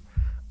virgin,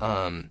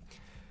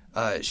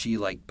 she,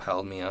 like,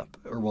 piled me up.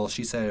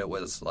 She said it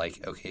was,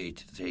 like, okay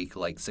to take,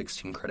 like,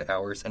 16 credit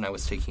hours. And I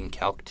was taking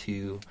Calc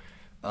 2,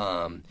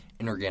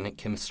 inorganic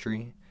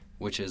chemistry,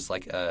 which is,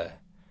 like, a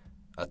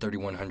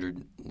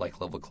 3100, like,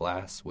 level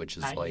class, which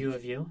is, like... At U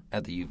of U?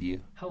 At the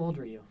UVU. How old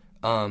were you?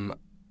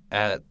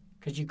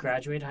 Because you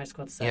graduated high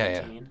school at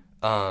 17.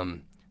 Yeah.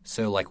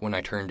 So, like, when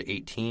I turned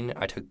 18,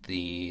 I took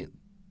OChem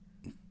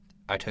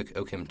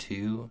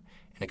 2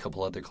 and a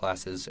couple other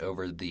classes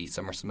over the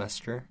summer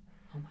semester.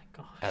 Oh, my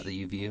gosh. At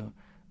the UVU.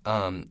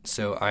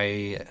 So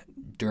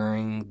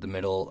during the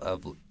middle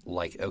of,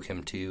 like,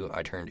 OChem 2,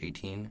 I turned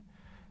 18.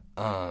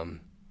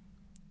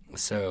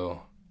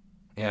 So,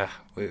 yeah.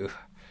 Wow.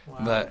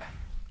 But,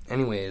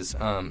 anyways,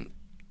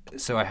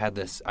 so I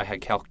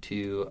had Calc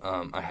 2,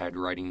 I had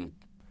writing...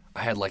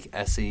 I had, like,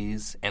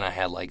 essays, and I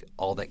had, like,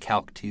 all that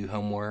Calc 2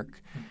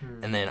 homework,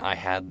 and then I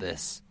had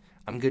this...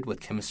 I'm good with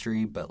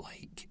chemistry, but,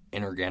 like,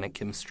 inorganic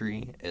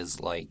chemistry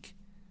is, like...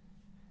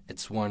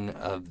 It's one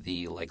of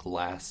the, like,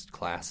 last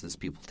classes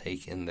people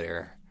take in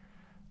their...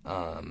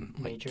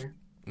 major? Like,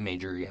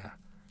 major, yeah.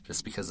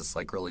 Just because it's,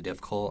 like, really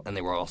difficult, and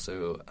they were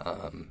also...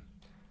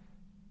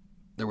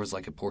 there was,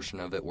 like, a portion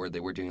of it where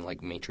they were doing,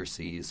 like,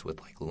 matrices with,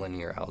 like,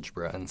 linear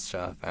algebra and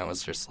stuff, and I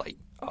was just like...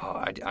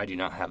 Oh, I do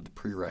not have the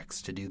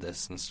prereqs to do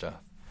this and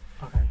stuff.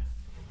 Okay.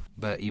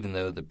 But even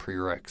though the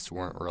prereqs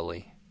weren't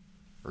really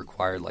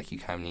required, like, you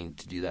kind of need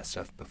to do that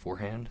stuff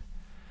beforehand.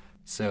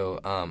 So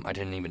I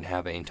didn't even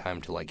have any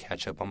time to, like,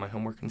 catch up on my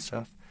homework and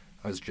stuff.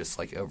 I was just,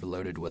 like,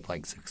 overloaded with,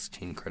 like,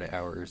 16 credit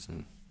hours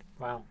and...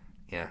 Wow.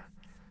 Yeah.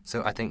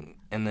 So I think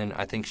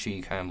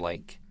she kind of,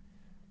 like,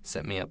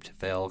 set me up to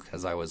fail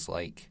because I was,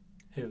 like...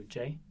 Who,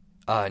 Jay?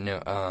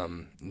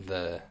 No,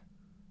 the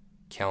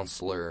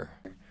counselor...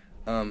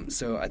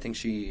 So I think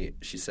she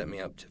set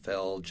me up to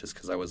fail just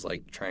because I was,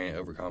 like, trying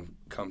to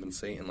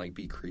overcompensate and, like,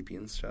 be creepy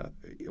and stuff.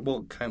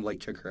 Well, kind of, like,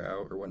 check her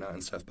out or whatnot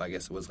and stuff, but I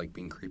guess it was, like,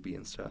 being creepy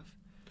and stuff.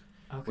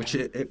 Okay. Which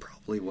it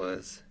probably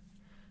was.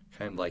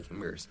 Kind of, like,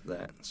 embarrassed of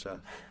that and stuff.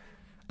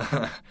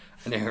 I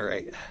know,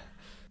 right?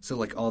 So,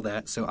 like, all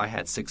that. So I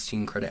had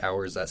 16 credit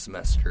hours that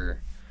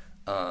semester.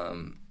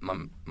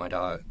 My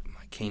dog,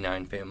 my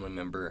canine family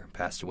member,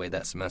 passed away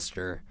that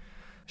semester.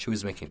 she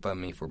was making fun of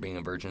me for being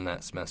a virgin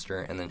that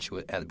semester, and then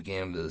at the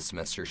beginning of the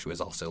semester, she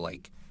was also,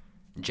 like,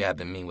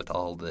 jabbing me with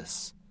all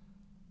this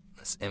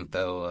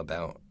info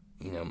about,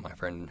 you know, my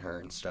friend and her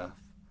and stuff.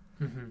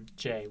 Mm-hmm.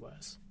 Jay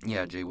was.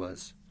 Yeah, Jay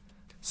was.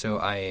 So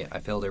I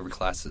failed every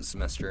class this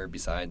semester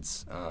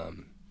besides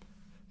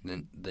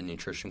the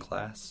nutrition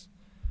class.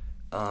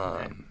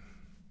 Okay.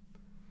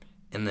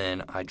 And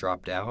then I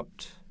dropped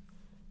out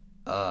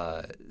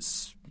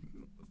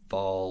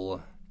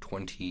fall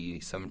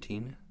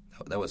 2017.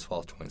 That was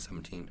fall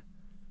 2017.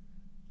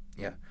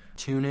 Yeah.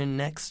 Tune in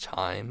next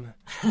time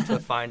to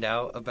find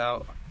out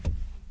about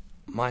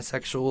my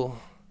sexual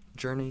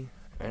journey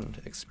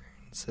and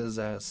experiences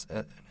as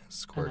an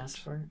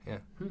escort. Yeah.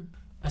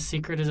 A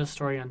secret is a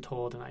story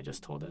untold, and I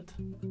just told it.